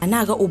dina.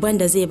 Ana ga uban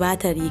da zai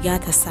bata riga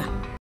ta sa.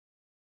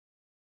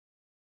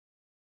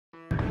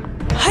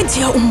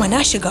 Hajiya Umma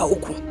na shiga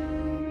uku.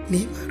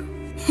 Me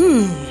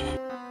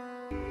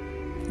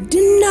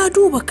Din na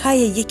duba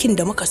kayayyakin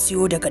da muka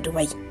siyo daga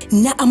Dubai.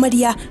 Na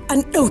amarya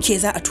an ɗauke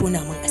za a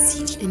tona min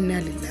asiri. Inna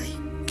lillahi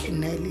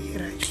inna ilaihi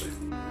raji'un.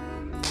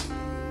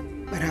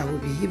 Barawo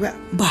bai yi ba.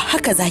 Ba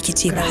haka zaki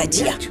ce ba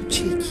Hajiya.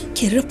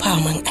 Ki rufa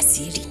min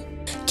asiri.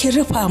 Ki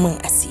rufa min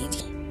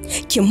asiri.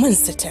 Ki min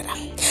sutura.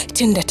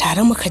 Tunda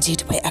tare muka je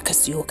Dubai aka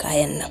siyo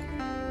kayan nan.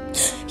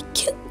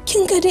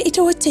 Kin ga da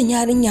ita waccan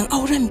yarinyan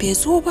auren bai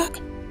zo ba.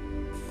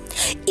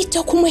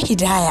 Ita kuma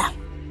Hidaya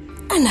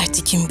ana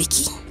cikin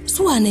biki.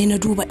 Zuwa ne na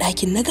duba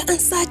ɗakin naga an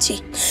sace.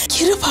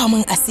 Ki rufa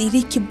min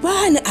asiri ki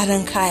bani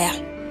aran kaya.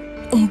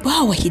 In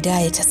ba wa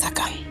Hidaya ta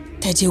saka.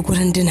 Ta je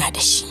gurin dina da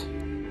shi.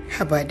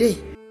 Haba dai.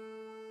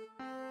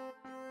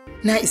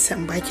 Na isa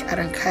in baki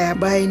aran kaya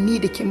bayan ni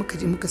da ke muka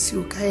je muka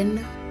siyo kayan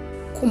nan.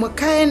 Kuma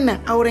kayan nan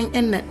auren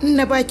yan nan in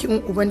na baki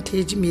in ubanta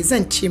ya ji me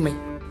zan ce mai.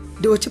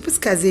 Da wace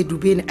fuska zai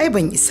dube ni ai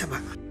ban isa ba.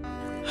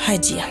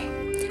 Hajiya,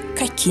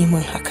 kake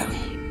min haka.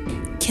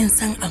 Kin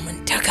san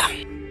amintaka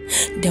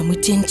da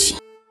mutunci.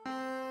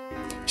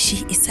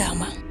 Shi isa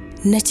ma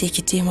na ce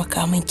ki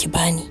taimaka min ki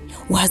bani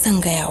wa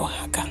zan gaya wa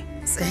haka.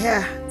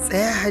 Tsaya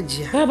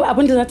Hajiya. Babu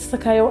abin da za ta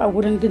saka yau a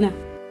gurin dina.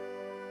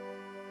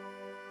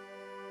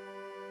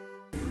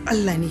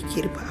 Allah ne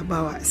ke rufa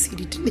abawa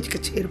asiri tun da kika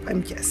ce rufa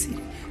miki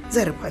asiri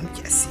zan rufa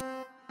miki asiri.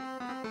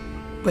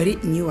 Bari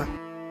in yi wa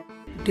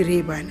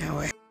direba na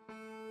waya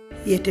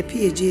ya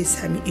tafi ya je ya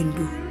sami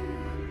Indo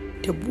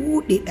ta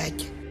buɗe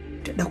ɗakin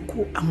ta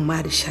ɗauko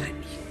amma da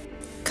sharaɗi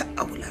ka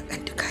a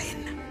wulaƙanta kayan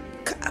nan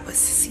ka a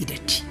basu si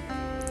datti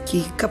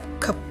ki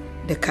kaf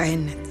da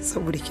kayan nan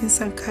saboda kin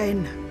san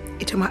kayan nan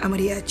ita ma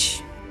amarya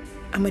ce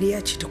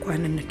ta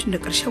kwanan nan tun da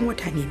ƙarshen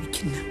wata ne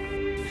bikin nan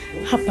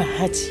Haba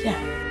Hajiya,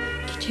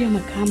 ki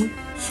taimaka min.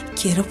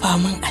 Ki rufa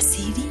min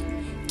asiri,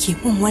 ki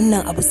mun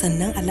wannan abu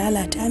sannan a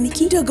lalata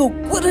miki daga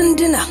gurin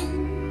dina.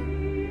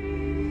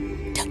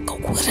 Daga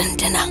gurin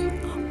dina.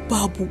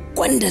 Babu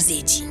wanda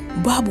zai ji,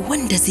 babu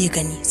wanda zai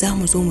gani, za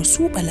mu zo mu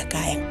subala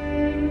kayan.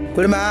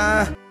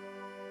 Kurma!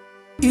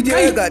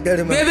 Idiya ga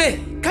darma. Bebe!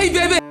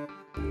 Bebe!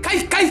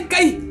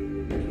 Kai!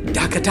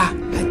 Dakata,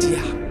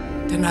 Hajiya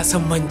tana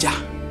son manja,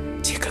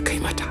 ce ka kai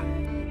mata.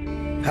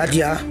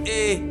 Hajiya?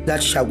 Za ta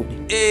sha gudu.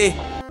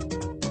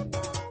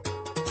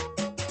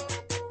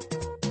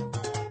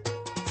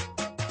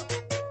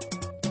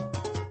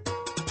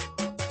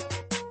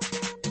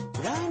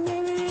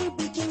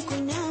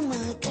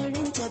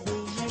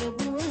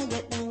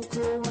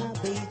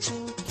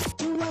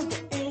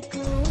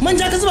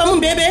 Manja ka zuba mun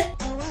bebe?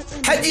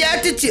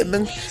 Hajiya ta ce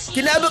min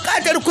kina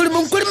buƙatar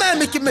kurma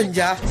miki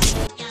manja.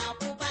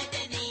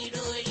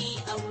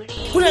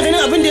 Kuna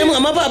ganin abin da ya mun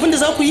amma ba abin da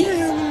za ku yi?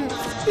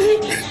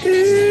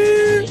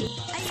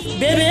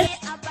 Bebe?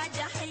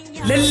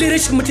 Lalle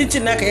rashin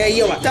mutuncin naka yayi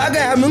yawa. Ta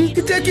gaya min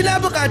ita kina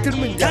buƙatar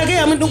manja. Ta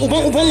gaya min din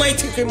uban waye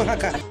ce kai mun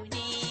haka.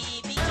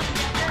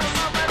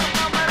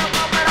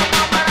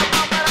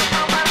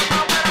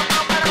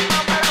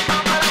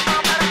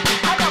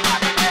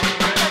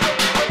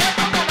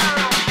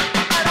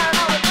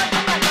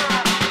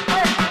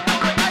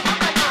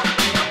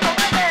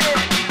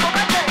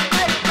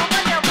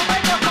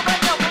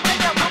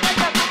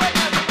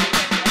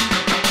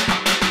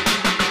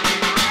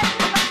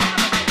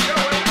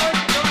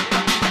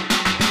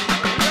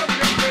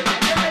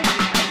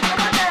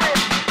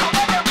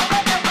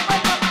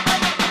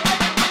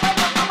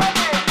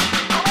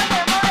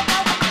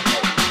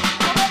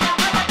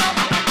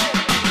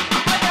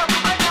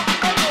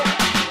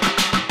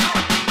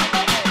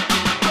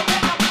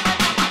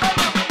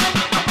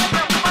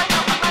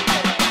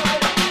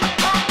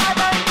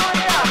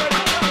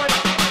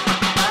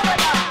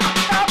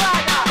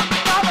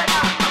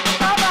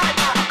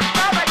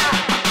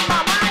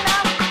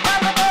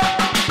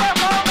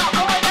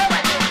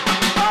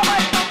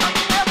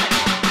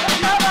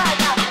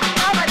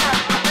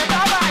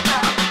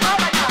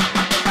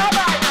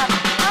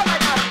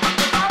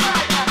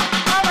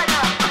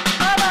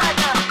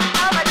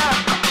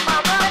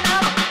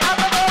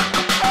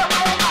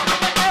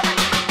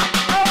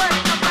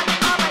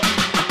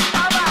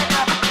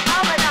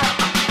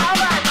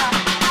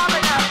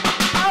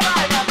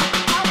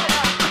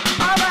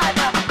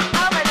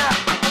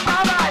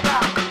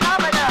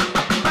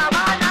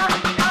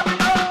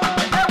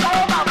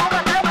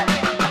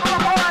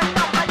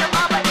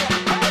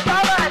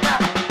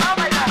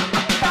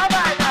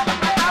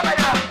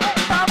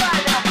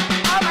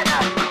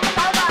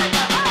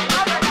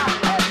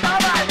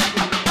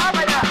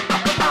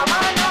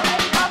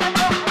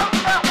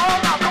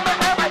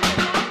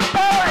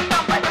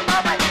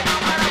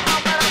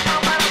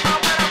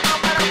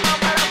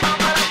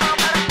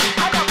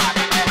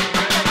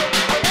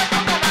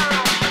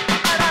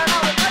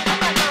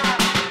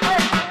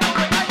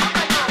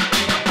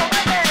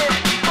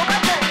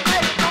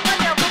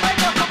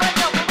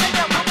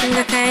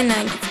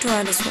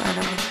 da su a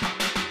raba.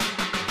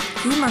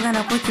 Yi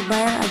magana ko ki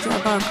bayar a ji a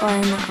ba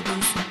kawayen nan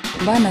abin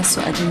su. Ba na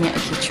so a jinya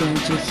ake ciwon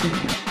jiki.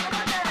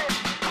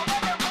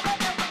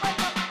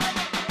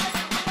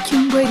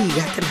 Kin bari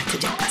riga tana ta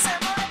jan ƙasa.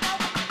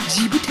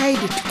 Jibi ta yi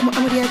da kuma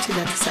amarya ce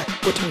za ta sa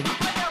wata wani.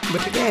 Ba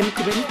ta gaya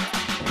miki ba ne?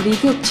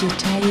 Rigar ce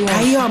ta yi yawa.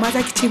 Ta yi yawa ma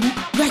za ki ce mu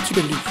ba ki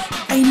da laifi.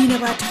 Ai ni na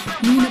bata,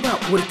 ni na ba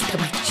uwarki ta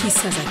baki shi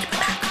sa za ki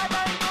faɗa.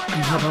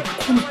 Amma ba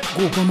kuma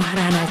gobe ma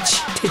rana ce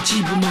ta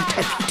jibi ma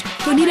ta fita.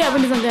 To ni da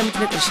abin da zan gaya miki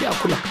na ƙarshe a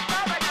kula.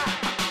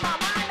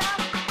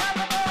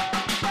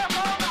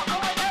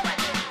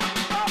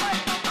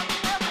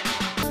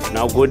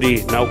 Na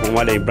gode na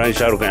kuma da Ibrahim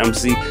Sharuka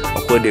MC a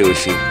koda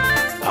yaushe.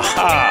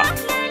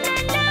 Aha!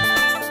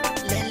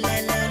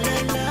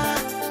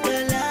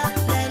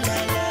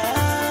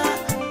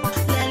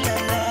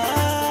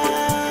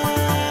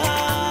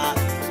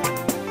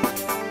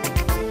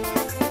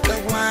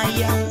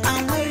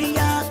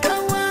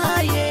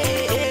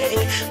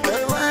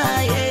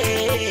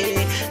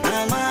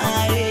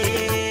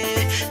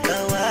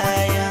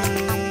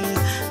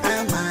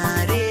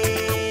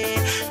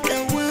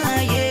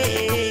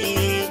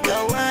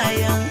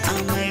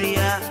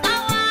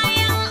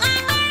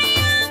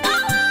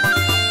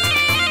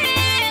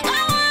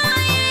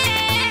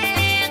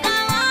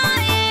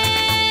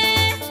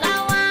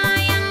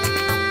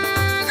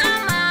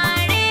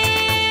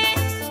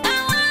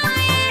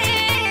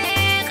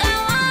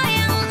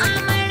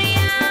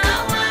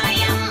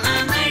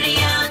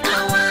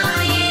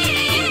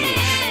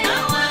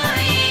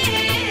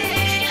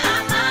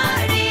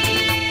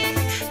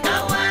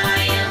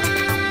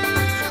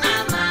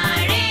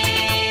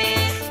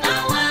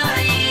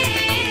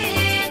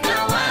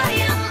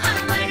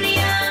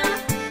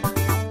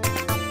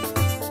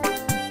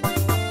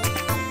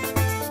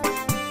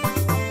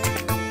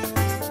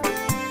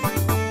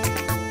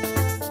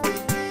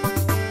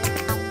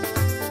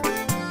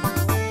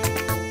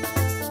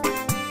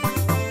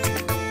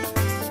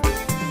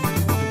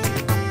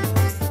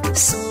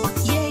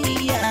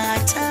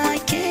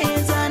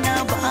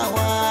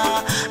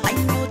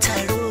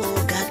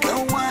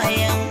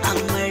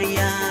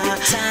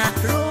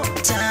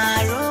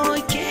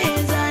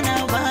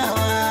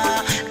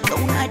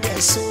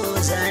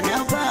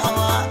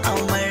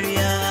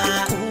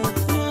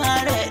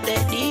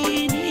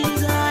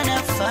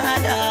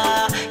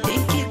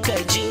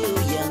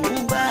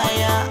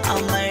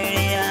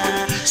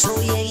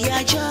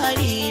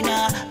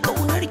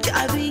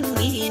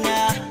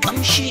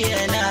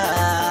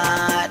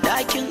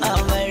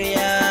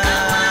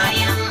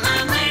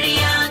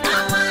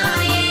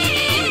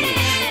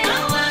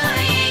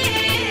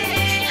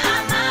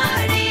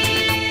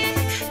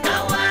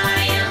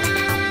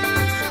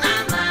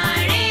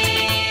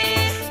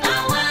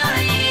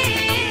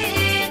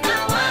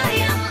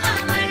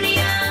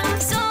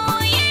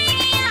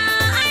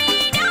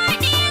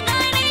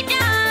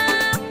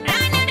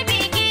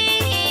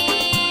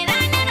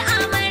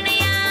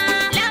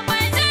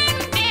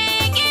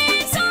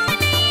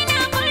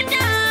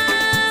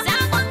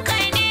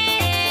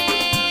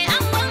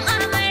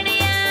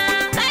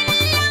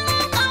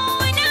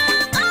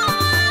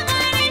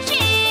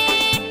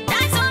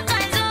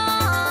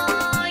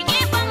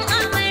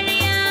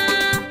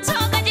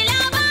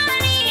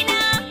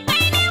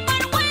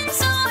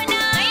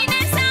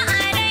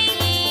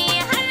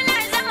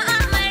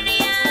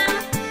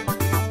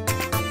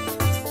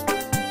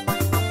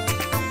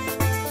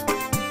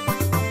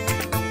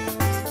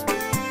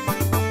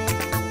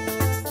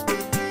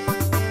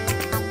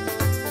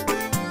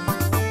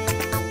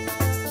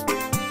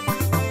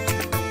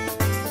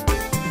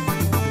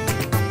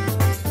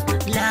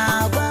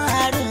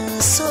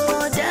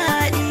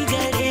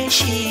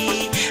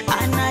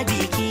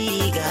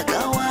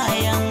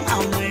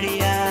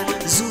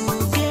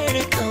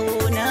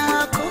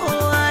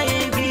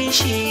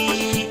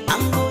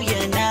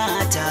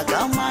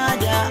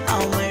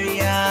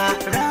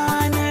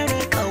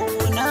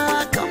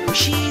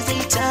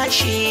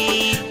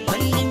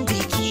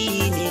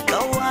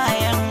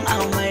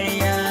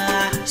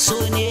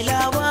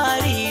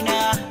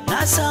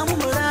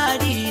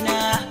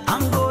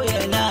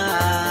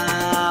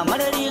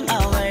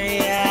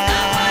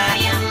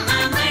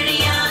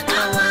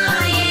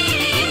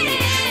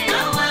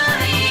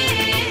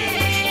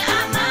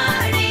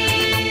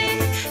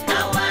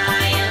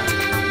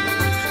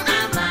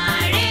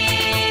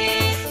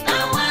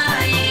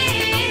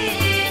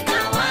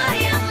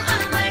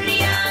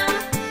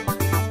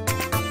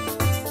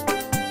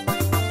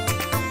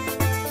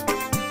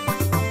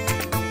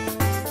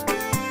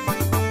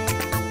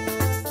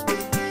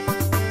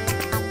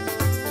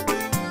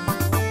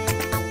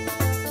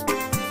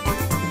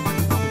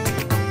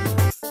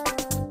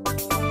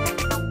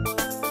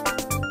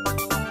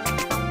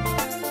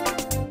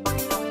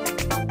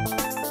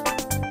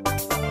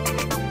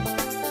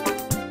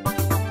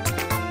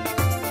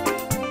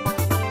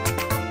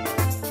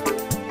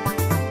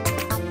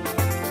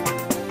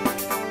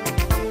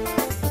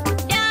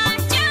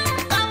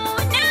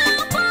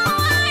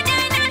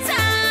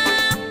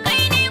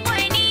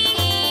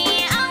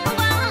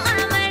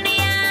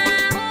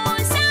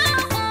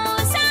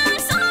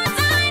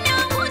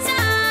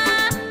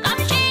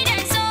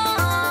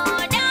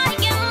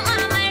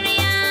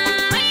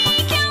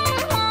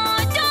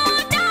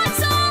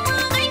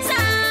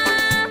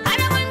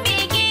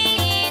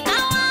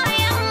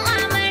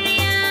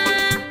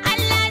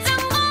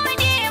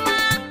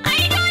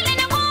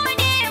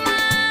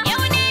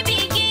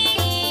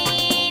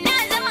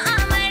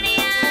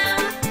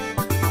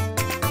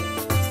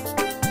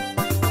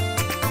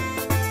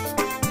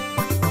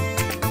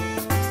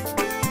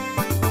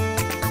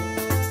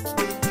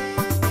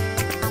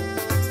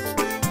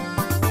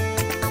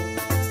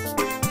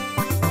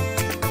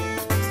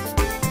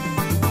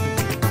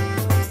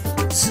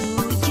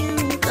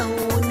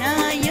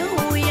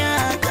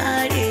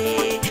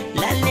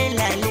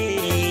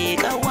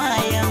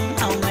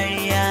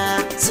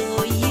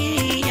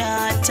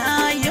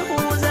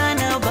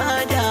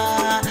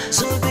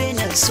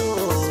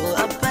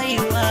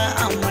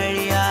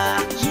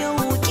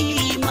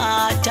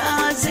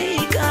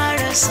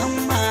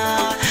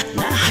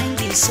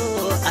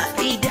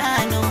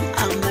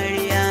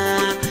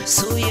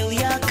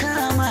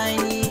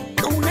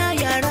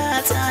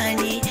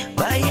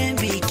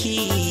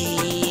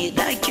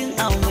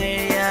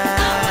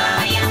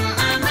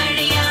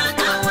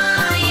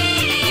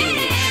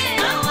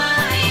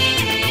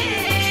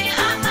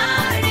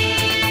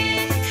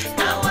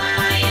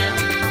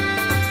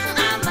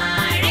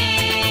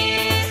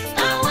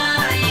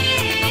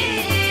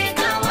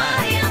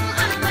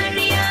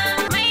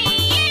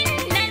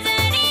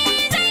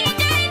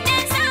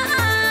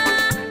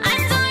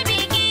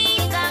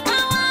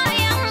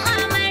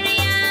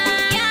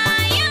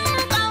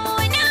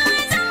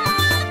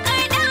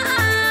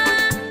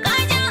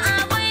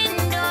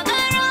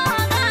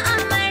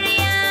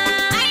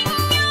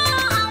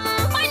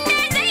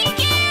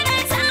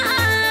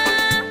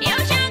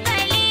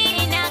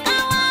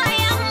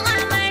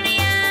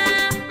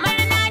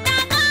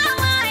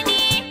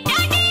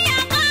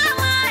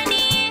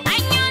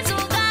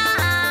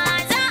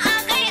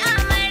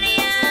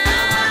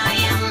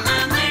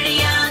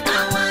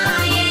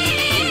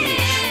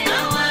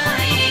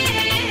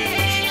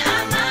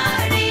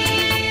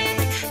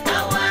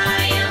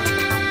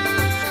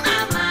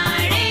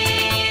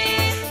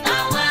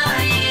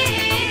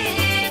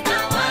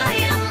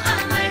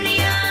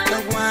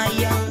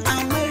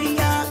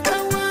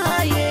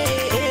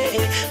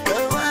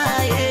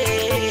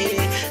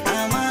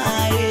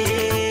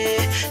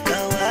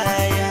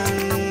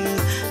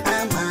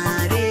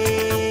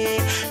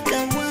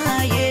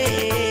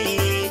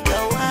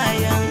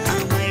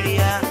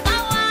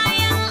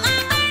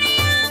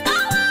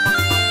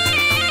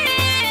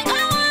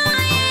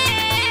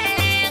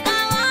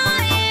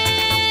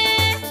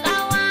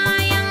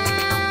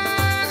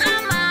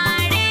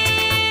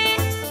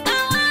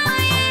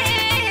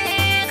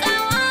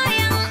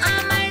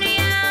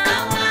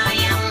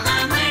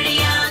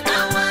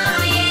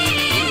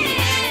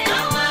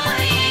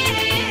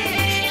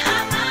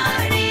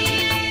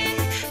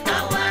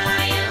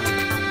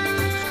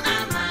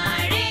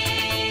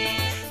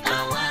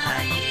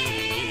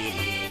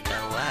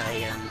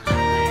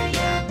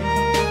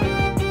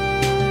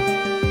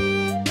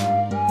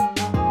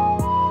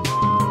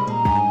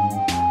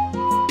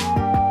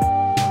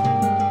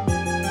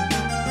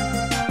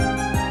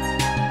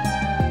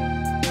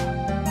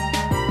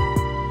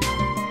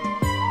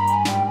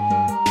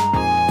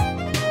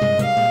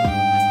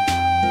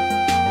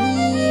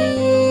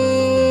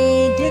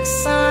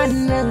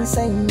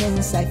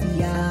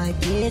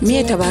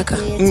 Me ta baka?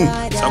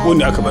 Sako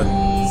ne aka bani.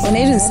 Wani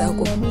irin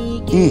sako?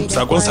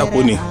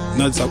 Sako ne.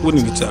 Na sako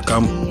ne ce a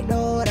kamu.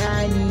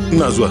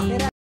 Ina zuwa.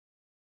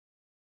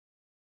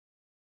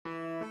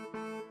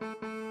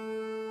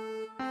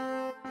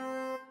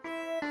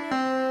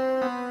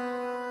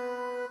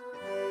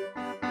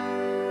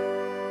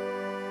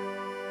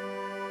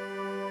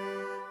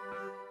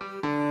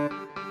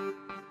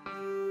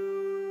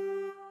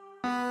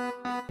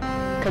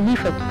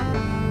 Khalifa,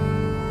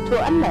 to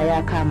Allah ya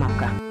kama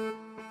ka.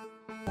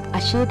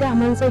 Ashe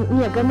daman zan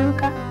iya ganin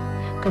ka?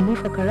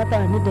 Khalifa, ka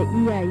raba ni da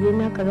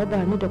iyayena, ka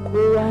raba ni da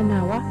kowa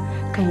nawa,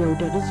 ka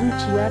yaudari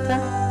zuciyata?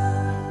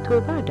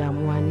 To ba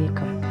damuwa ne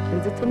kam.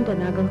 Yanzu tunda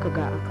na ganka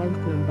ga account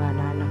number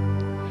na nan.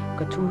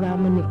 Ka tura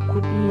mini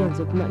kuɗi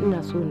yanzu kuma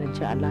ina so na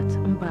ci alat.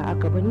 In ba a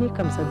gaban ni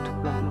kam zan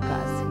tura maka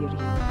asiri.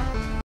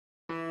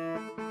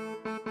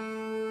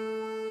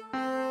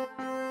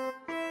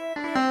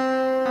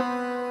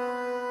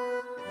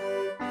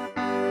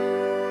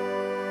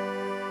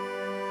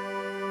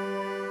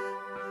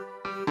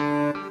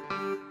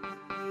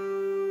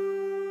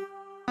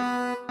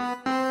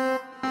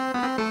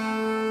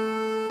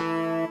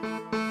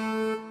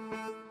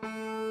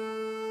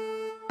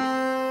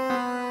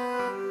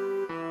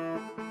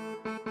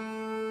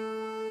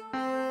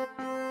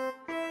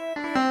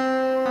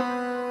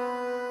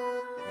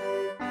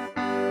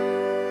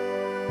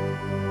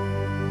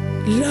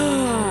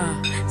 La,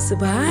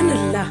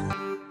 subhanallah.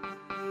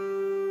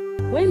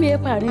 Wai me ya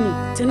faru ne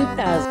tun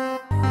ɗazu?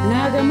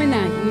 Na ga muna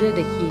hira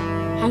da ke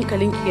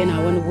hankalinki yana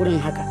wani wurin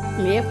haka.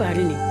 Me ya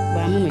faru ne?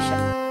 Ba mu sha.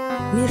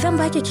 Me zan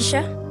baki ki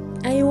sha?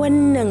 Ai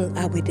wannan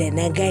abu da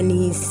na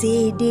gani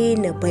sai dai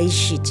na bar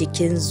shi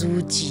cikin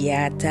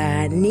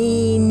zuciyata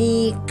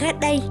ni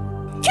kadai.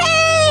 Ke!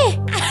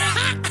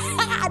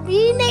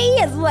 Ni na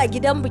iya zuwa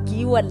gidan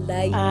biki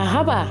wallahi. A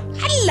haba.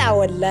 Allah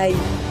wallahi.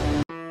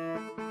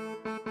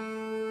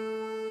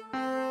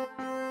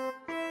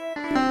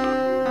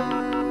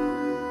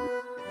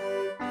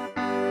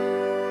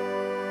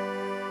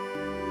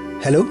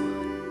 Hello?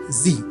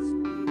 Z.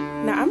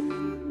 Na'am?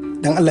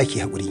 Dan Allah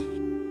ki haƙuri.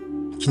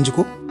 Kin ji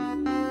ko?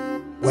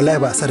 Wallahi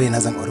ba a san raina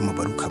zan auri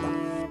mabaruka ba.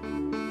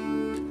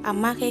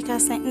 Amma kai ka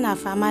san ina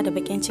fama da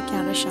bakin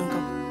cikin rashin ka.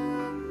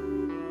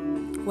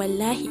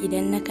 Wallahi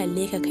idan na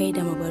kalle ka kai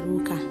da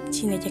mabaruka,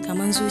 ci nake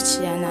kaman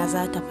zuciya na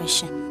za ta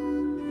fashe.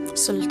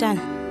 Sultan,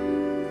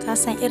 ka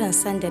san irin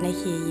san da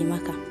nake yi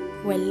maka.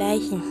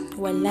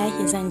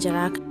 Wallahi zan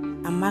jira ka,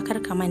 amma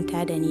kar ka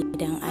manta da ni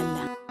dan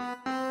Allah.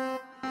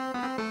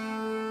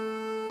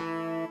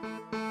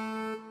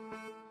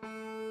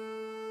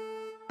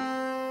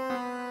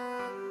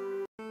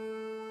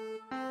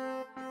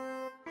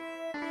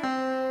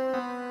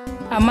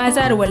 Amma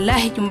Zara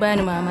wallahi kin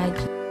bani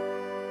mamaki.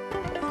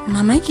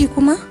 Mamaki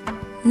kuma?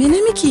 Mene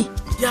miki?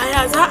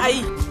 Yaya za a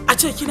yi a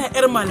ce kina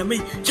yar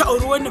malamai ki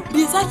auri wannan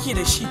me zaki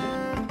da shi?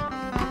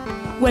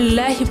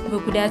 Wallahi ba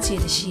ku dace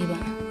da shi ba.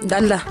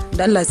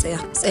 Dalla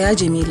tsaya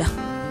Jamila.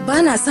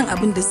 Ba na son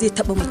abin da zai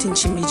taba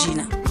mutuncin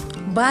mijina.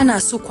 Ba na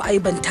so ku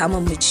aibanta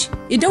min miji.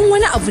 Idan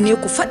wani abu ne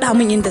ku faɗa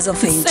min yadda zan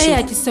fahimci. Tsaya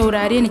ki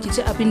saurare ni ki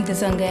ji abin da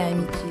zan gaya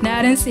miki.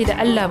 Na rantse da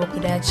Allah ba ku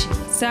dace.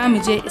 Za mu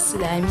je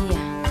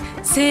Islamiyya.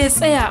 Sai ya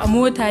tsaya a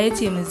mota ya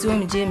ce mu zo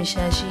mu je mu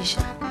sha shisha.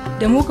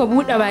 Da muka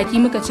buɗe baki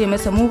muka ce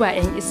masa mu ba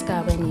 'yan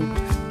iska ba ne.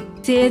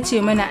 Sai ya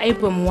ce mana ai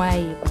ba mu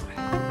waye ba.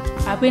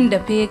 Abin da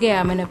fa ya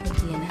gaya mana fa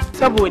kenan.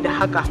 Saboda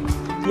haka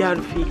ya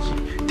rufe ki.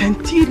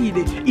 Tantiri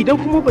ne idan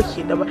kuma ba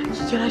ke da ba ki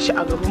kira shi a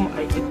gaban mu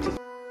a yi.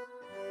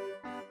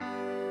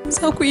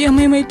 Za ku iya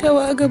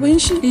maimaitawa a gaban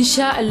shi?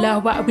 Insha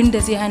Allah ba abin da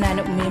zai hana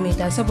ni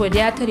maimaita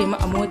saboda ya tare mu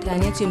a mota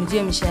ne ce mu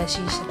je mu sha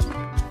shisha.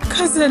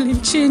 Ka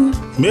zalunce ni.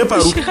 Me ya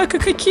faru? Shi haka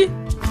kake?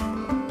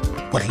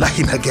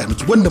 Wallahi na gaya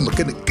miki wannan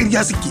magana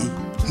ƙarya suke yi.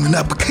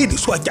 Munafukai ne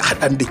su ake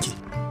haɗan da ke.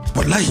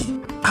 Wallahi.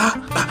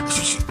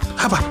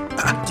 Haba.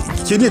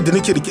 Ke ne da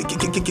nake da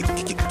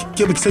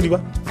ke baki sani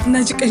ba? Na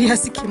ji ƙarya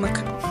suke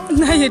maka.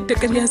 Na yadda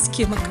ƙarya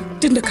suke maka.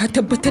 Tunda ka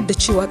tabbatar da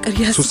cewa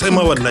ƙarya suke. Sosai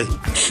ma wallahi.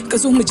 Ka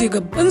zo mu je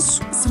gaban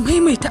su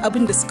maimaita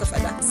abin da suka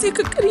faɗa. Sai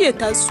ka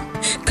ƙaryata su.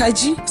 Ka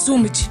ji zo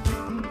mu ji.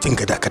 Kin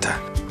ga dakata.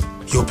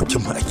 Yau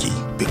bikin mu ake yi.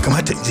 Bai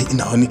kamata in je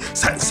ina wani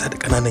sa'insa da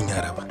ƙananan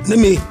yara ba. Na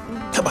me?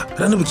 Taba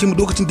ranar bikin mu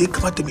lokacin da ya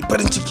kamata mai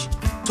farin ciki.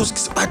 To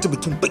su bata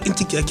bikin bakin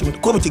ciki yake mata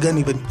ko baki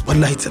gane bane.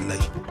 Wallahi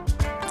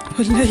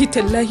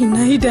tallahi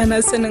na yi da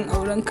na sanin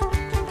aurenka.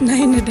 Na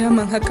yi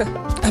nadaman haka.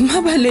 Amma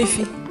ba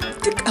laifi.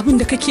 Duk abin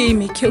da kake yi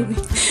mai kyau ne.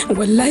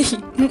 Wallahi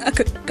in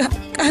aka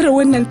ƙara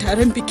wannan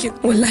taron bikin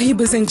wallahi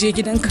ba zan je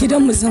gidanka.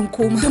 Gidanmu zan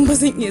koma. Dan ba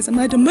zan iya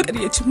zama da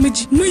makaryacin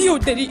miji mai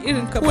yaudari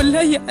irin ka.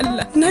 Wallahi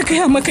Allah na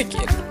gaya maka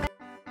kenan.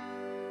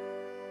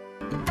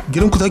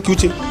 Gidanku za ki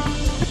wuce?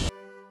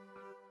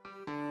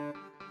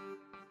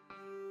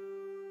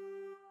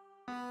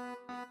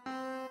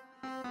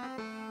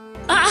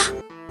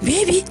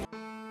 Baby,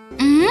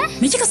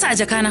 me kika sa a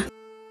jakana?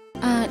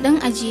 Dan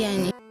ajiya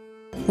ne.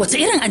 Wace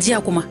irin ajiya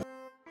kuma?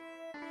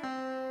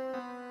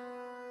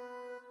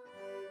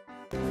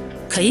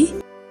 Kai?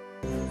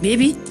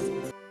 Baby?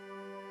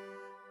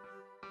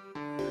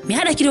 Me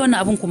haɗa ki da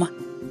wannan abun kuma?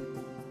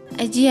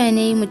 Ajiya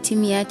na yi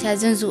mutumiyata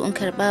zan zo in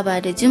karɓa ba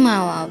da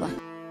jimawa ba.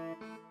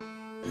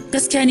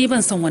 Gaskiya ne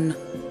ban san wannan.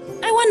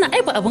 Ai wannan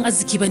ai ba abin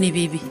arziki bane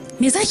baby.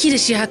 Me zaki da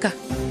shi haka?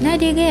 Na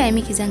dai gaya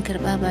miki zan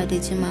karɓa ba da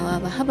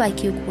jimawa ba, haba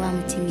ke kuwa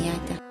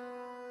mutumiyata.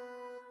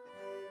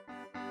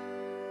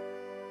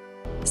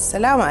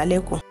 Assalamu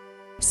alaikum.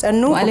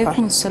 Sannu ku fa. Wa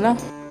alaikum salam.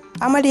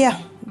 Amarya,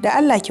 da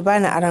Allah ki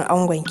bani aron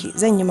angonki,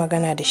 zan yi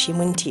magana da shi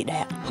minti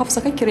ɗaya. Hafsa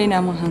kake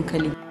raina min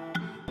hankali.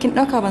 Kin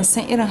ɗauka ban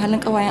san irin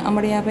halin ƙawayen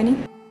amarya ba ne?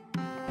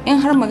 In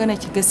har magana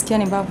ki gaskiya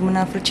ne babu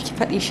munafurci ki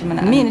faɗi shi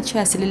mana. Me na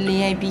cewa su lalle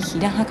ya bi ki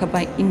don haka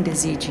ba inda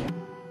zai je.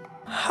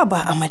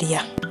 Haba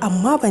amarya,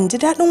 amma ban ji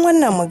daɗin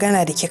wannan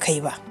magana da kika yi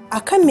ba.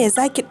 Akan me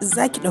zaki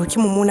ɗauki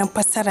mummunan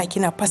fassara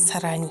kina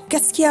fassara ni?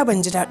 Gaskiya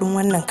ban ji daɗin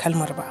wannan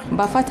kalmar ba.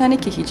 Ba fata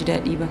nake ki ji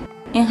daɗi ba.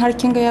 In har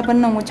kin ga ya bar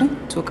nan wajen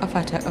to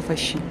kafa ta kafar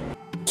shi.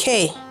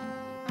 Ke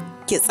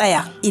ki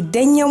tsaya,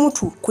 idan ya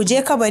mutu ku je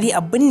kabari a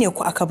binne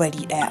ku a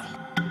kabari ɗaya.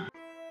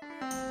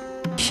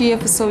 Shi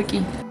yafi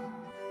sauki.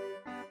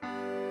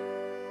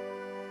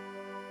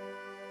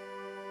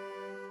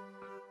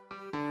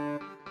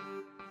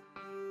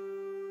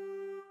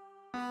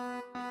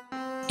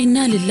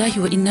 Inna lillahi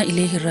wa inna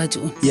ilaihi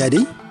raji'un. Ya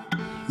dai?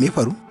 Me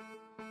faru?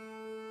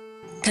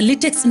 Kalli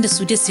text ɗin da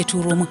Sudes ya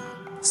turo min.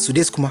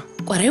 Sudes kuma?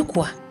 Ƙwarai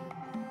kuwa.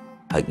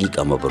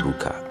 Hakika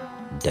mabaruka,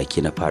 da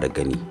ke na fara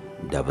gani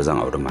da ba zan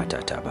auri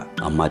matata ba,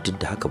 amma duk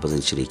da haka ba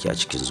zan cire ki a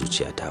cikin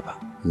zuciyata ba.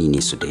 Ni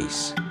ne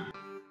Sudes.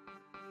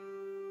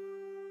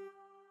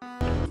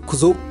 Ku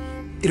zo,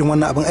 irin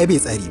wannan abin ai bai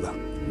tsari ba.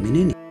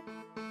 Menene?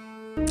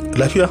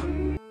 Lafiya?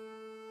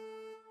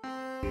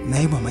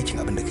 Na yi mamakin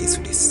abin da kai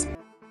Sudes.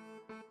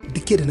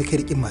 Duk da na kai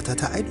riƙin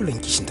matata ai dole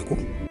kishin ta ko?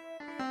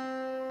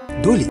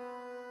 Dole.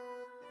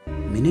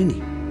 Menene?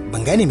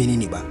 Ban gane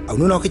menene ba. A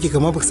nuna kake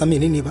kama baka san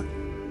menene ba?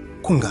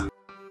 Kunga.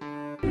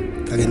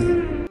 Ka gani?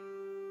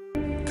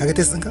 Kaga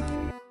test ɗinka?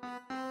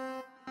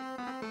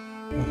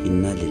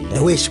 Inna lillahi. Da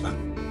waye shi ba?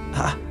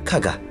 A'a,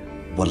 kaga,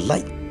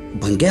 wallahi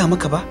ban gaya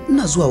maka ba.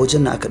 Ina zuwa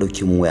wajen nan aka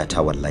ɗauke min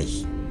wayata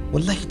wallahi.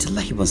 Wallahi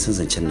tallahi ban san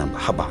zancen nan ba.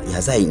 Haba,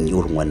 ya za in yi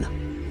wurin wannan?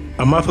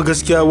 Amma fa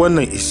gaskiya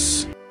wannan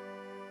is.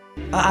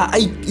 A'a,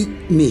 ai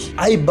me?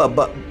 Ai ba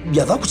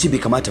ya za ku ce bai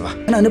kamata ba.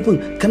 Kana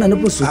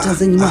nufin sultan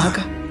zan yi min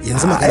haka?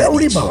 Yanzu magana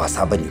aure ba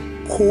wasa bane.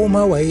 Ko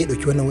ma waye ya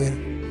ɗauki wannan wayar?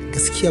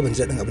 Gaskiya ban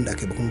ji daɗin abin da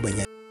aka yi ba kuma ban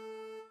yi.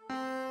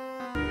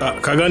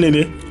 Ka gane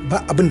ne?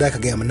 Ba abin da aka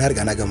gaya min, na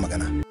riga na gama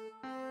magana.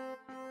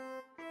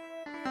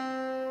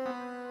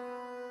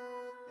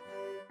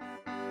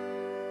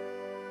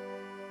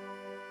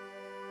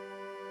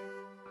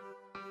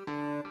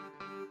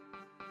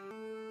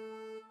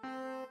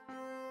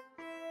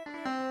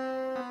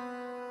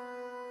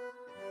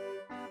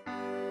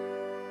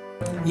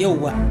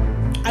 Yauwa,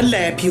 Allah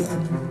ya fi ku,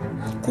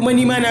 kuma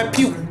ni ma na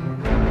fi ku.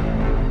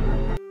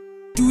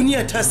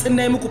 Duniya ta san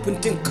na yi muku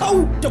fintin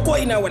kau ta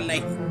ko'ina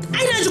wallahi.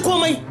 Ai na ji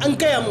komai an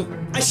gaya mun.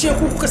 Ashe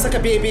ku kuka saka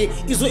bebe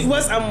izo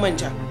iwatsa an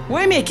manja.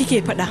 Wai me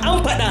kike faɗa?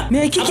 An faɗa.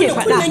 Me kike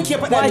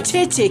faɗa?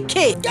 Wace ce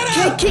ke?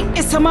 Ke kin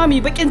isa ma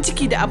mi bakin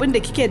ciki da abin da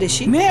kike da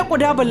shi? Me ya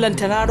kuda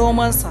ballanta na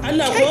romansa?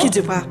 Allah ko? Ke ki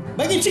ji fa.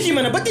 Bakin ciki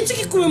mana, bakin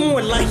ciki kuma mun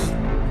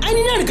wallahi. Ai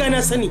ni na riga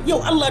na sani,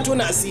 yau Allah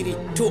tona asiri.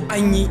 To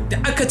an yi da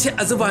aka ce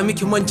a zuba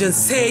miki manjan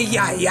sai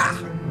yaya.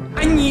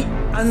 An yi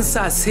an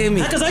sa sai me?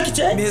 Haka zaki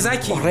ce? Me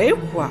zaki? Kwarai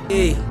kuwa.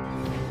 Eh.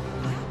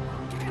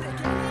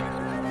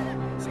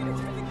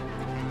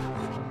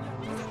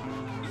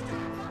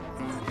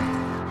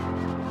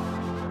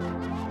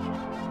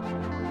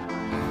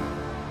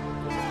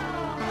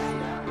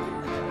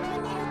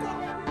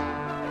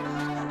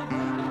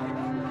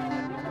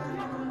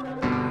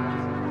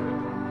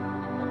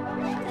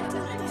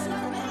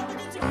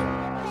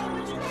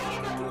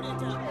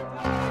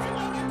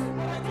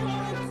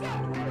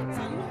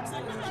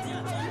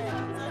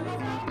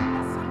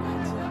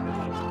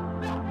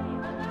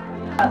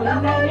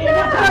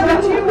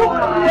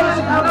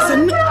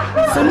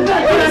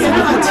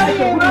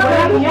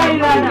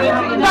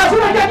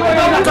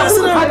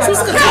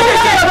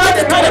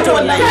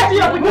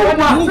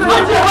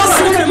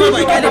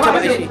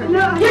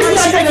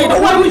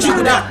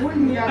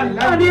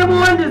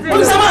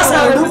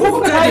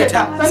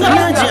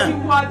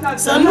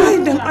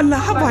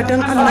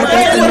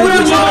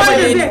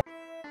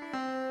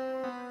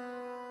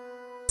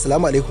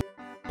 Assalamu alaikum.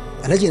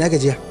 Alhaji na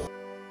gajiya.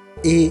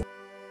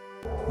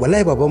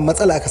 Wallahi baban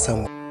matsala aka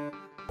samu.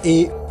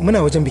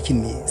 Muna wajen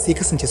bikin ne sai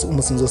kasance su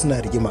umma sun zo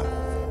suna rigima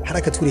har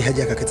aka ture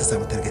hajiya kaka ta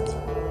samu targadi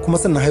kuma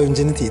sannan hayon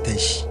jinin ta ya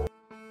tashi.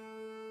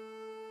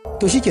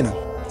 To shikenan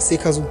sai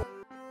ka zo.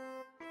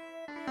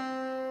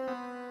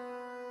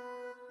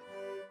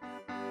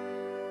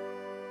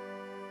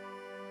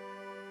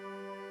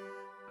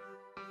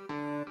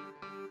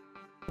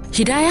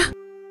 Hidaya?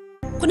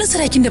 Kudin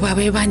sadakin da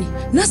baba ya bani,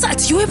 nasa a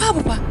ciki wai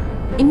babu ba.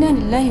 Inna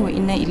lillahi wa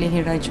inna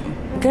ilaihi raji'un.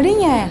 Garin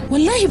yaya?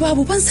 Wallahi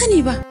babu, ban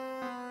sani ba.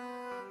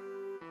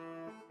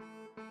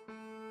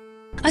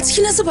 A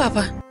ciki na zuba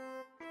fa.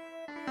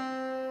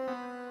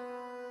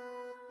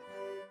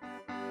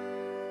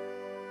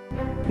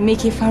 Me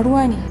ke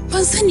faruwa ne?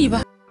 Ban sani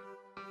ba.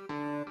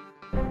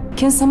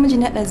 kin san miji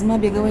na ɗazuma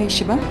bai ga wayar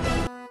shi ba?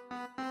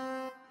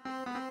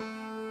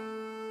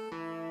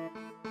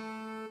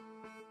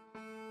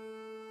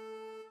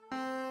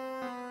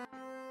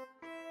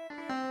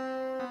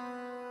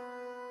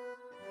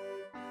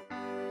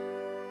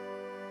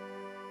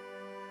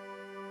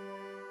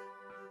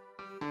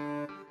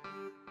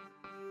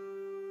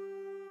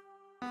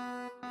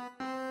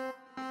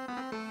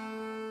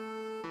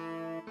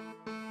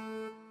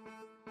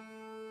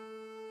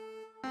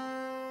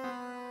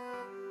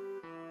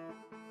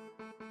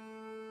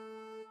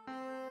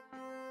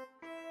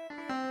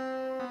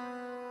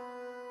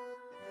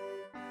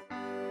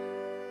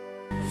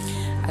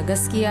 A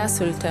gaskiya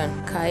Sultan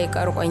ka yi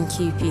karkon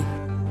kifi.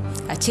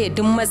 A ce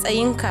duk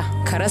matsayinka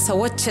ka rasa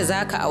wacce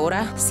za ka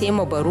aura sai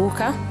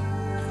mabaruka?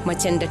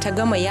 Macen da ta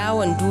gama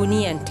yawon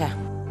duniyanta,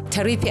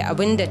 ta rufe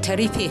abin da ta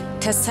rufe,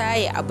 ta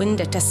saye abin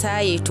da ta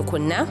saye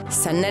tukunna,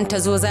 sannan ta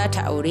zo za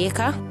ta aure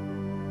ka?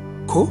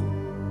 Ko?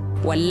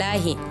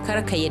 Wallahi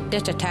kar ka yadda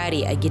ta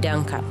tare a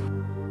gidanka.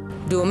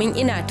 Domin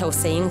ina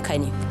tausayinka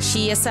ne,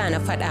 shi yasa na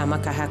faɗa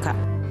maka haka.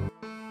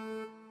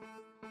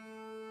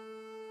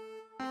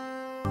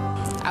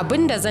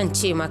 Abin da zan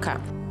ce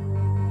maka,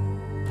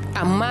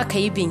 amma ka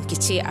yi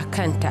bincike a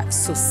kanta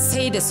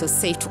sosai da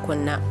sosai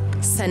tukunna,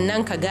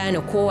 sannan ka gane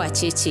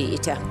kowace ce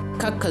ita.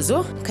 Kakka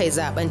zo kai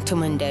zaben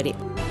tumin dare.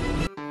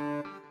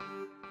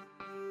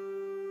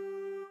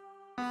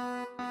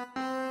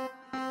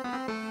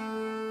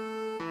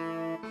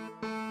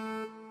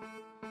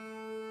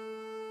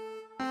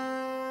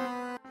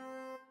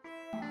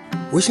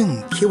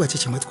 Wishin kewace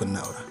ce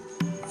matukunna aura?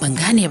 Ban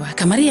gane ba,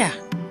 kamar ya?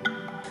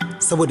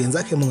 Saboda yanzu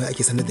aka yi min wai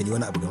ake sanar da ni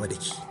wani abu game da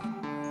ki.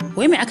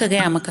 Wai me aka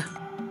gaya maka?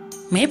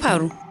 Me ya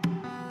faru?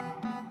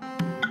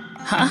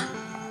 Ha'a,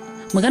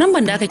 maganan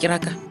ban da aka kira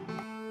ka.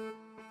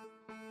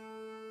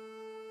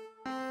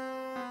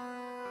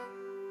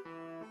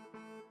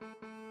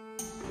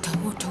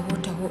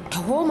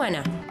 Taho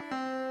mana.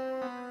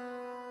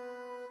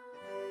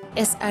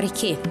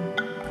 SRK,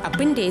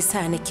 abin da ya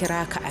sa na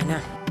kira ka a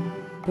nan,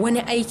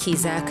 wani aiki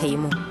za ka yi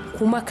mun,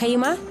 kuma kai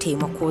ma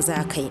taimako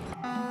za ka yi.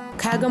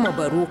 Ka gama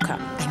baruka,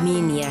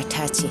 aminiya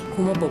ta ce,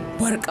 kuma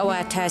babbar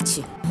ƙawata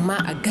ce, amma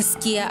a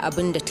gaskiya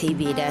abin da ta yi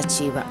bai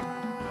dace ba.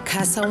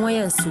 Ka san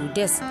wayan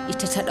Sudes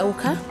ita ta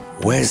ɗauka?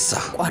 Wayarsa?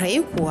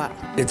 Ƙwarai kuwa.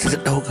 Ita ta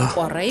ɗauka?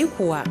 Ƙwarai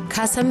kuwa.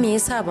 Ka san me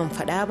yasa ban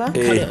faɗa ba?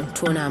 Kada in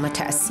tona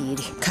mata asiri.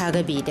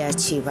 Kaga bai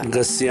dace ba.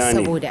 Gaskiya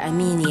ne. Saboda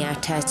aminiya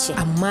ta ce,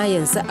 amma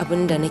yanzu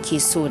abin da nake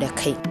so da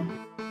kai.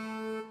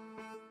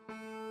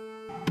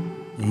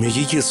 Me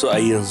kike so a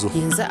yi yanzu?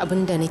 Yanzu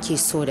abin da nake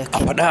so da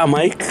kai. A faɗa a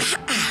mic?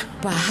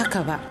 Ba haka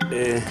ba.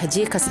 Ka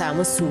je ka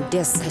samu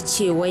Sudes ka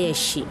ce wayar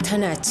shi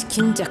tana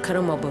cikin jakar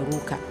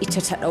mabaruka,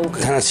 ita ta ɗauka.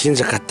 Tana cikin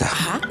jakarta?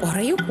 Aha,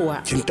 ƙwarai kuwa.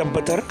 Kin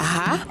tabbatar?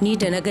 Aha, ni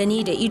da na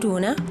gani da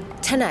idona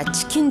tana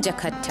cikin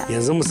jakarta.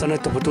 Yanzu mu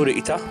sanar ta fito da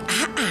ita?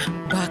 A'a,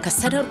 ba ka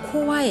sanar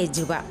kowa ya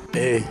ji ba.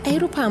 Ai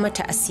rufa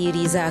mata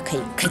asiri za ka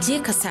yi. Ka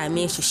je ka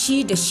same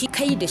shi da shi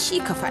kai da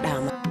shi ka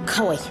faɗa ma.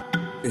 Kawai.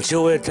 In ce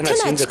wayar tana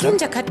cikin jakarta? Tana cikin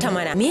jakarta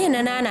mana. Me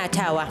na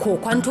nanatawa? Ko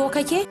kwanto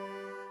kake?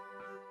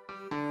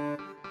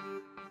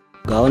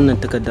 Ga wannan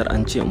takardar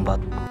an ce in ba.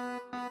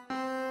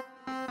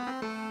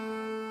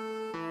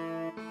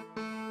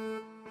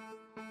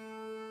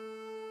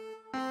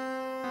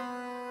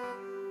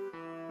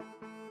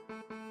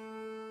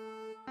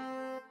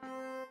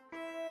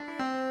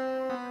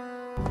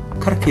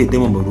 Kar ka yadda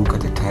mabaruka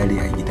ta tare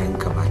a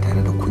gidanka ba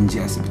tare da kun je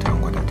asibiti an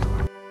gwada ta ba.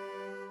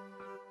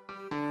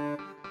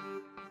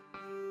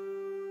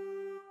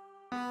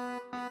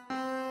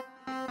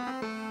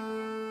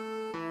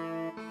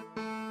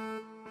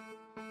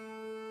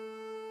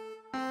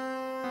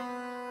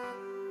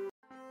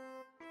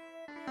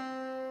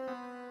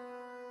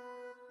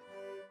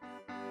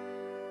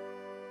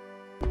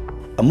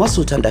 Amma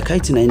Sultan da kai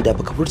tunanin da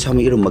baka furta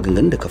min irin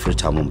maganganun da ka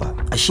furta min ba.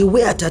 Ashe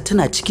wayata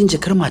tana cikin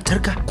jakar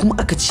matarka kuma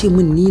aka ce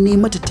min ni ne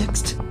mata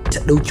text. Ta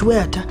dauki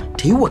wayata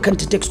ta yi wa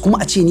kanta text kuma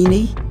a ce ni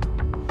ne?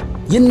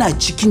 Yana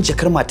cikin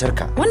jakar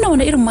matarka. Wannan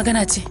wani irin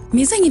magana ce?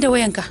 Me zan yi da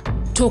wayanka?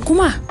 To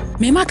kuma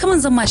me ma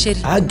kaman zan ma shari?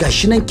 A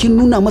gashi nan kin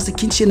nuna masa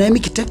kin ce na yi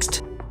miki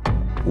text.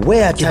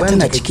 Wayata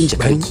tana cikin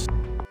jakarki.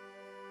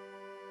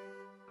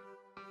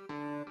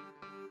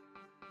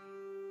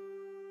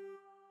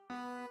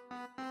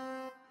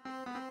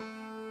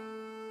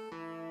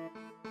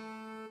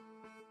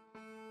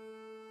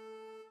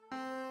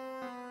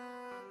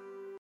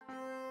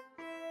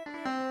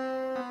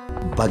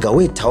 Ba ga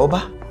wayar tawa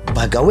ba?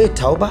 Ba ga wayar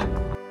tawa ba?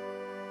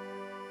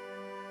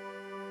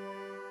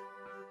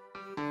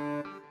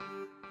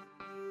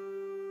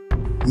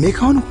 Me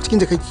ka wani cikin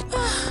jakaki?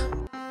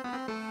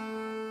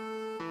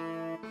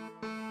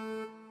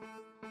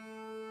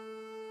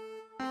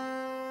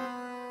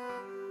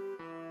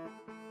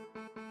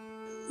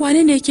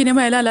 Wane ne yake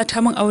nema ya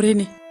lalata min aure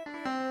ne?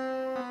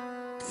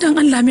 Dan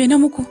Allah me na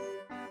muku?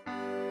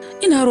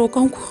 Ina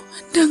roƙonku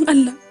dan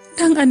Allah,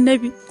 dan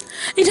Annabi.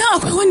 Idan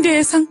akwai wanda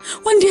ya san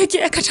wanda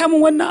yake aikata min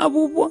wannan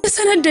abubuwa, ya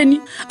sanar da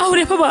ni.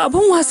 Aure fa ba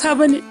abun wasa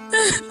bane.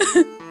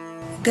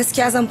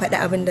 Gaskiya zan faɗi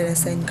abin da na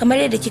sani. Kamar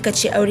yadda kika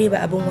ce aure ba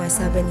abin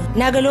wasa bane.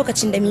 Na ga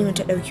lokacin da Mimu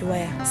ta ɗauki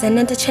waya,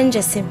 sannan ta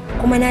canja sim,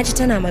 kuma na ji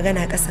tana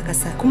magana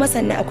ƙasa-ƙasa, kuma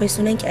sannan akwai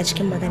sunanki a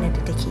cikin maganar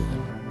da take yi.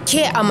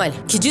 Ke Amal,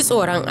 ki ji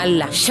tsoron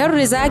Allah.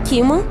 Sharri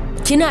zaki mun?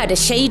 Kina da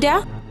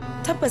shaida?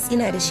 Tabbas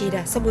ina da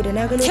shaida saboda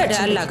na ga lokacin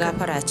da Allah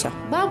gafara can.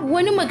 Babu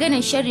wani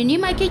maganar sharri, ni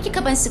ma ke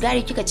kika ban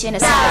sigari kika ce na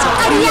sa.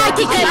 Ƙarya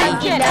kike yi.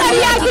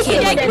 Ƙarya kike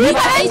yi. Ni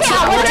ba ce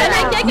a wajen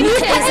nan ke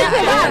kike.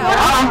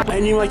 Ai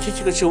ni ma ke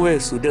kika ce wayar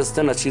su des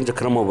tana cikin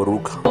jakar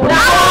mabaruka. Allah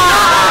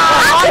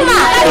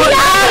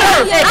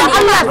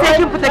sai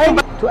kin fita kin.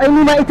 To ai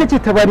ni ma ita ce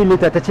ta bani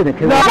leta ta ce da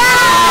kai.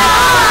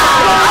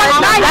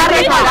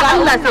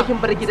 Allah sai kin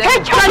bar gidan.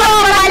 Kai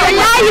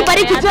wallahi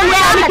bari ki je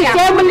waya miki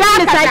sai mun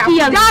lana saki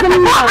yanzu.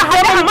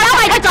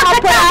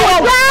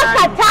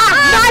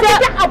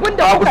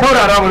 Ku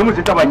saurara mu mu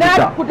ta baki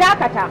ta. Ku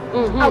dakata.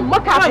 Amma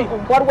kafin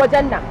in bar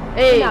wajen nan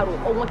ina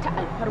roƙon wata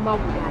alfarma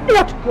guda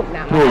ɗaya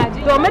tukunna.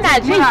 To muna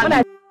ji.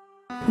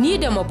 Ni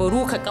da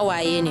Mabaruka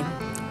ƙawaye ne.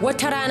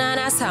 Wata rana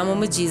na samu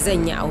miji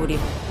zan yi aure.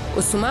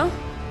 Usman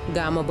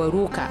ga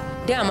Mabaruka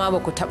dama ba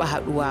ku taɓa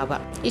haɗuwa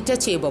ba. Ita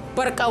ce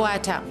babbar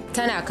ƙawata,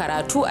 tana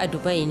karatu a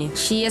Dubai ne.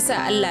 Shi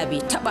yasa Allah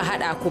bai taɓa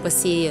haɗa ku ba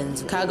sai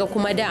yanzu. Kaga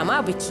kuma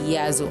dama biki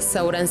ya zo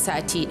sauran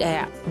sati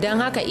ɗaya. Don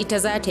haka ita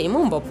za ta yi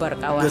mun babbar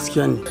ƙawa.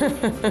 Gaskiya ne.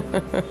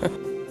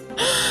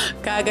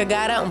 Kaga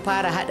gara in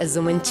fara haɗa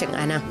zumuncin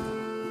anan.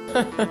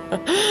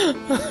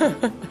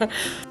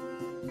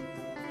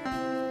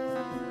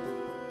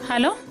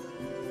 Halo?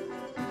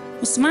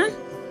 Usman?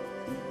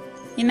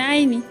 Ina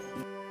yini?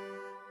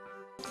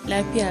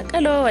 Lafiya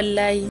kalo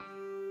wallahi.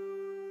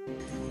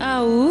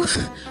 Awu,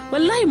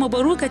 wallahi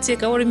Mabaruka ce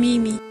kawar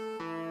Mimi.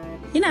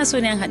 Ina so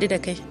ne an haɗu da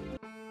kai.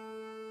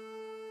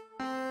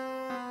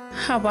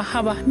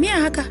 Haba,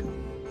 miya haka?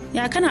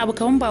 Ya kana abu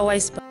kaman ba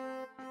wise ba.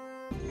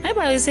 Ai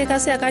ba sai ka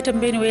sai ka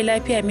tambaye ni wai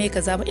lafiya me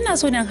kaza ba. Ina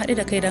so ne an haɗu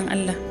da kai dan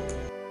Allah.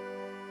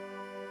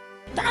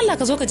 Dan Allah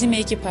ka zo ka ji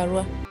me yake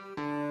faruwa.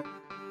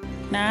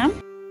 Na'am?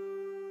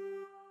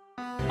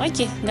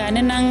 Okay, ga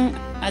nan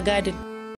a gadin.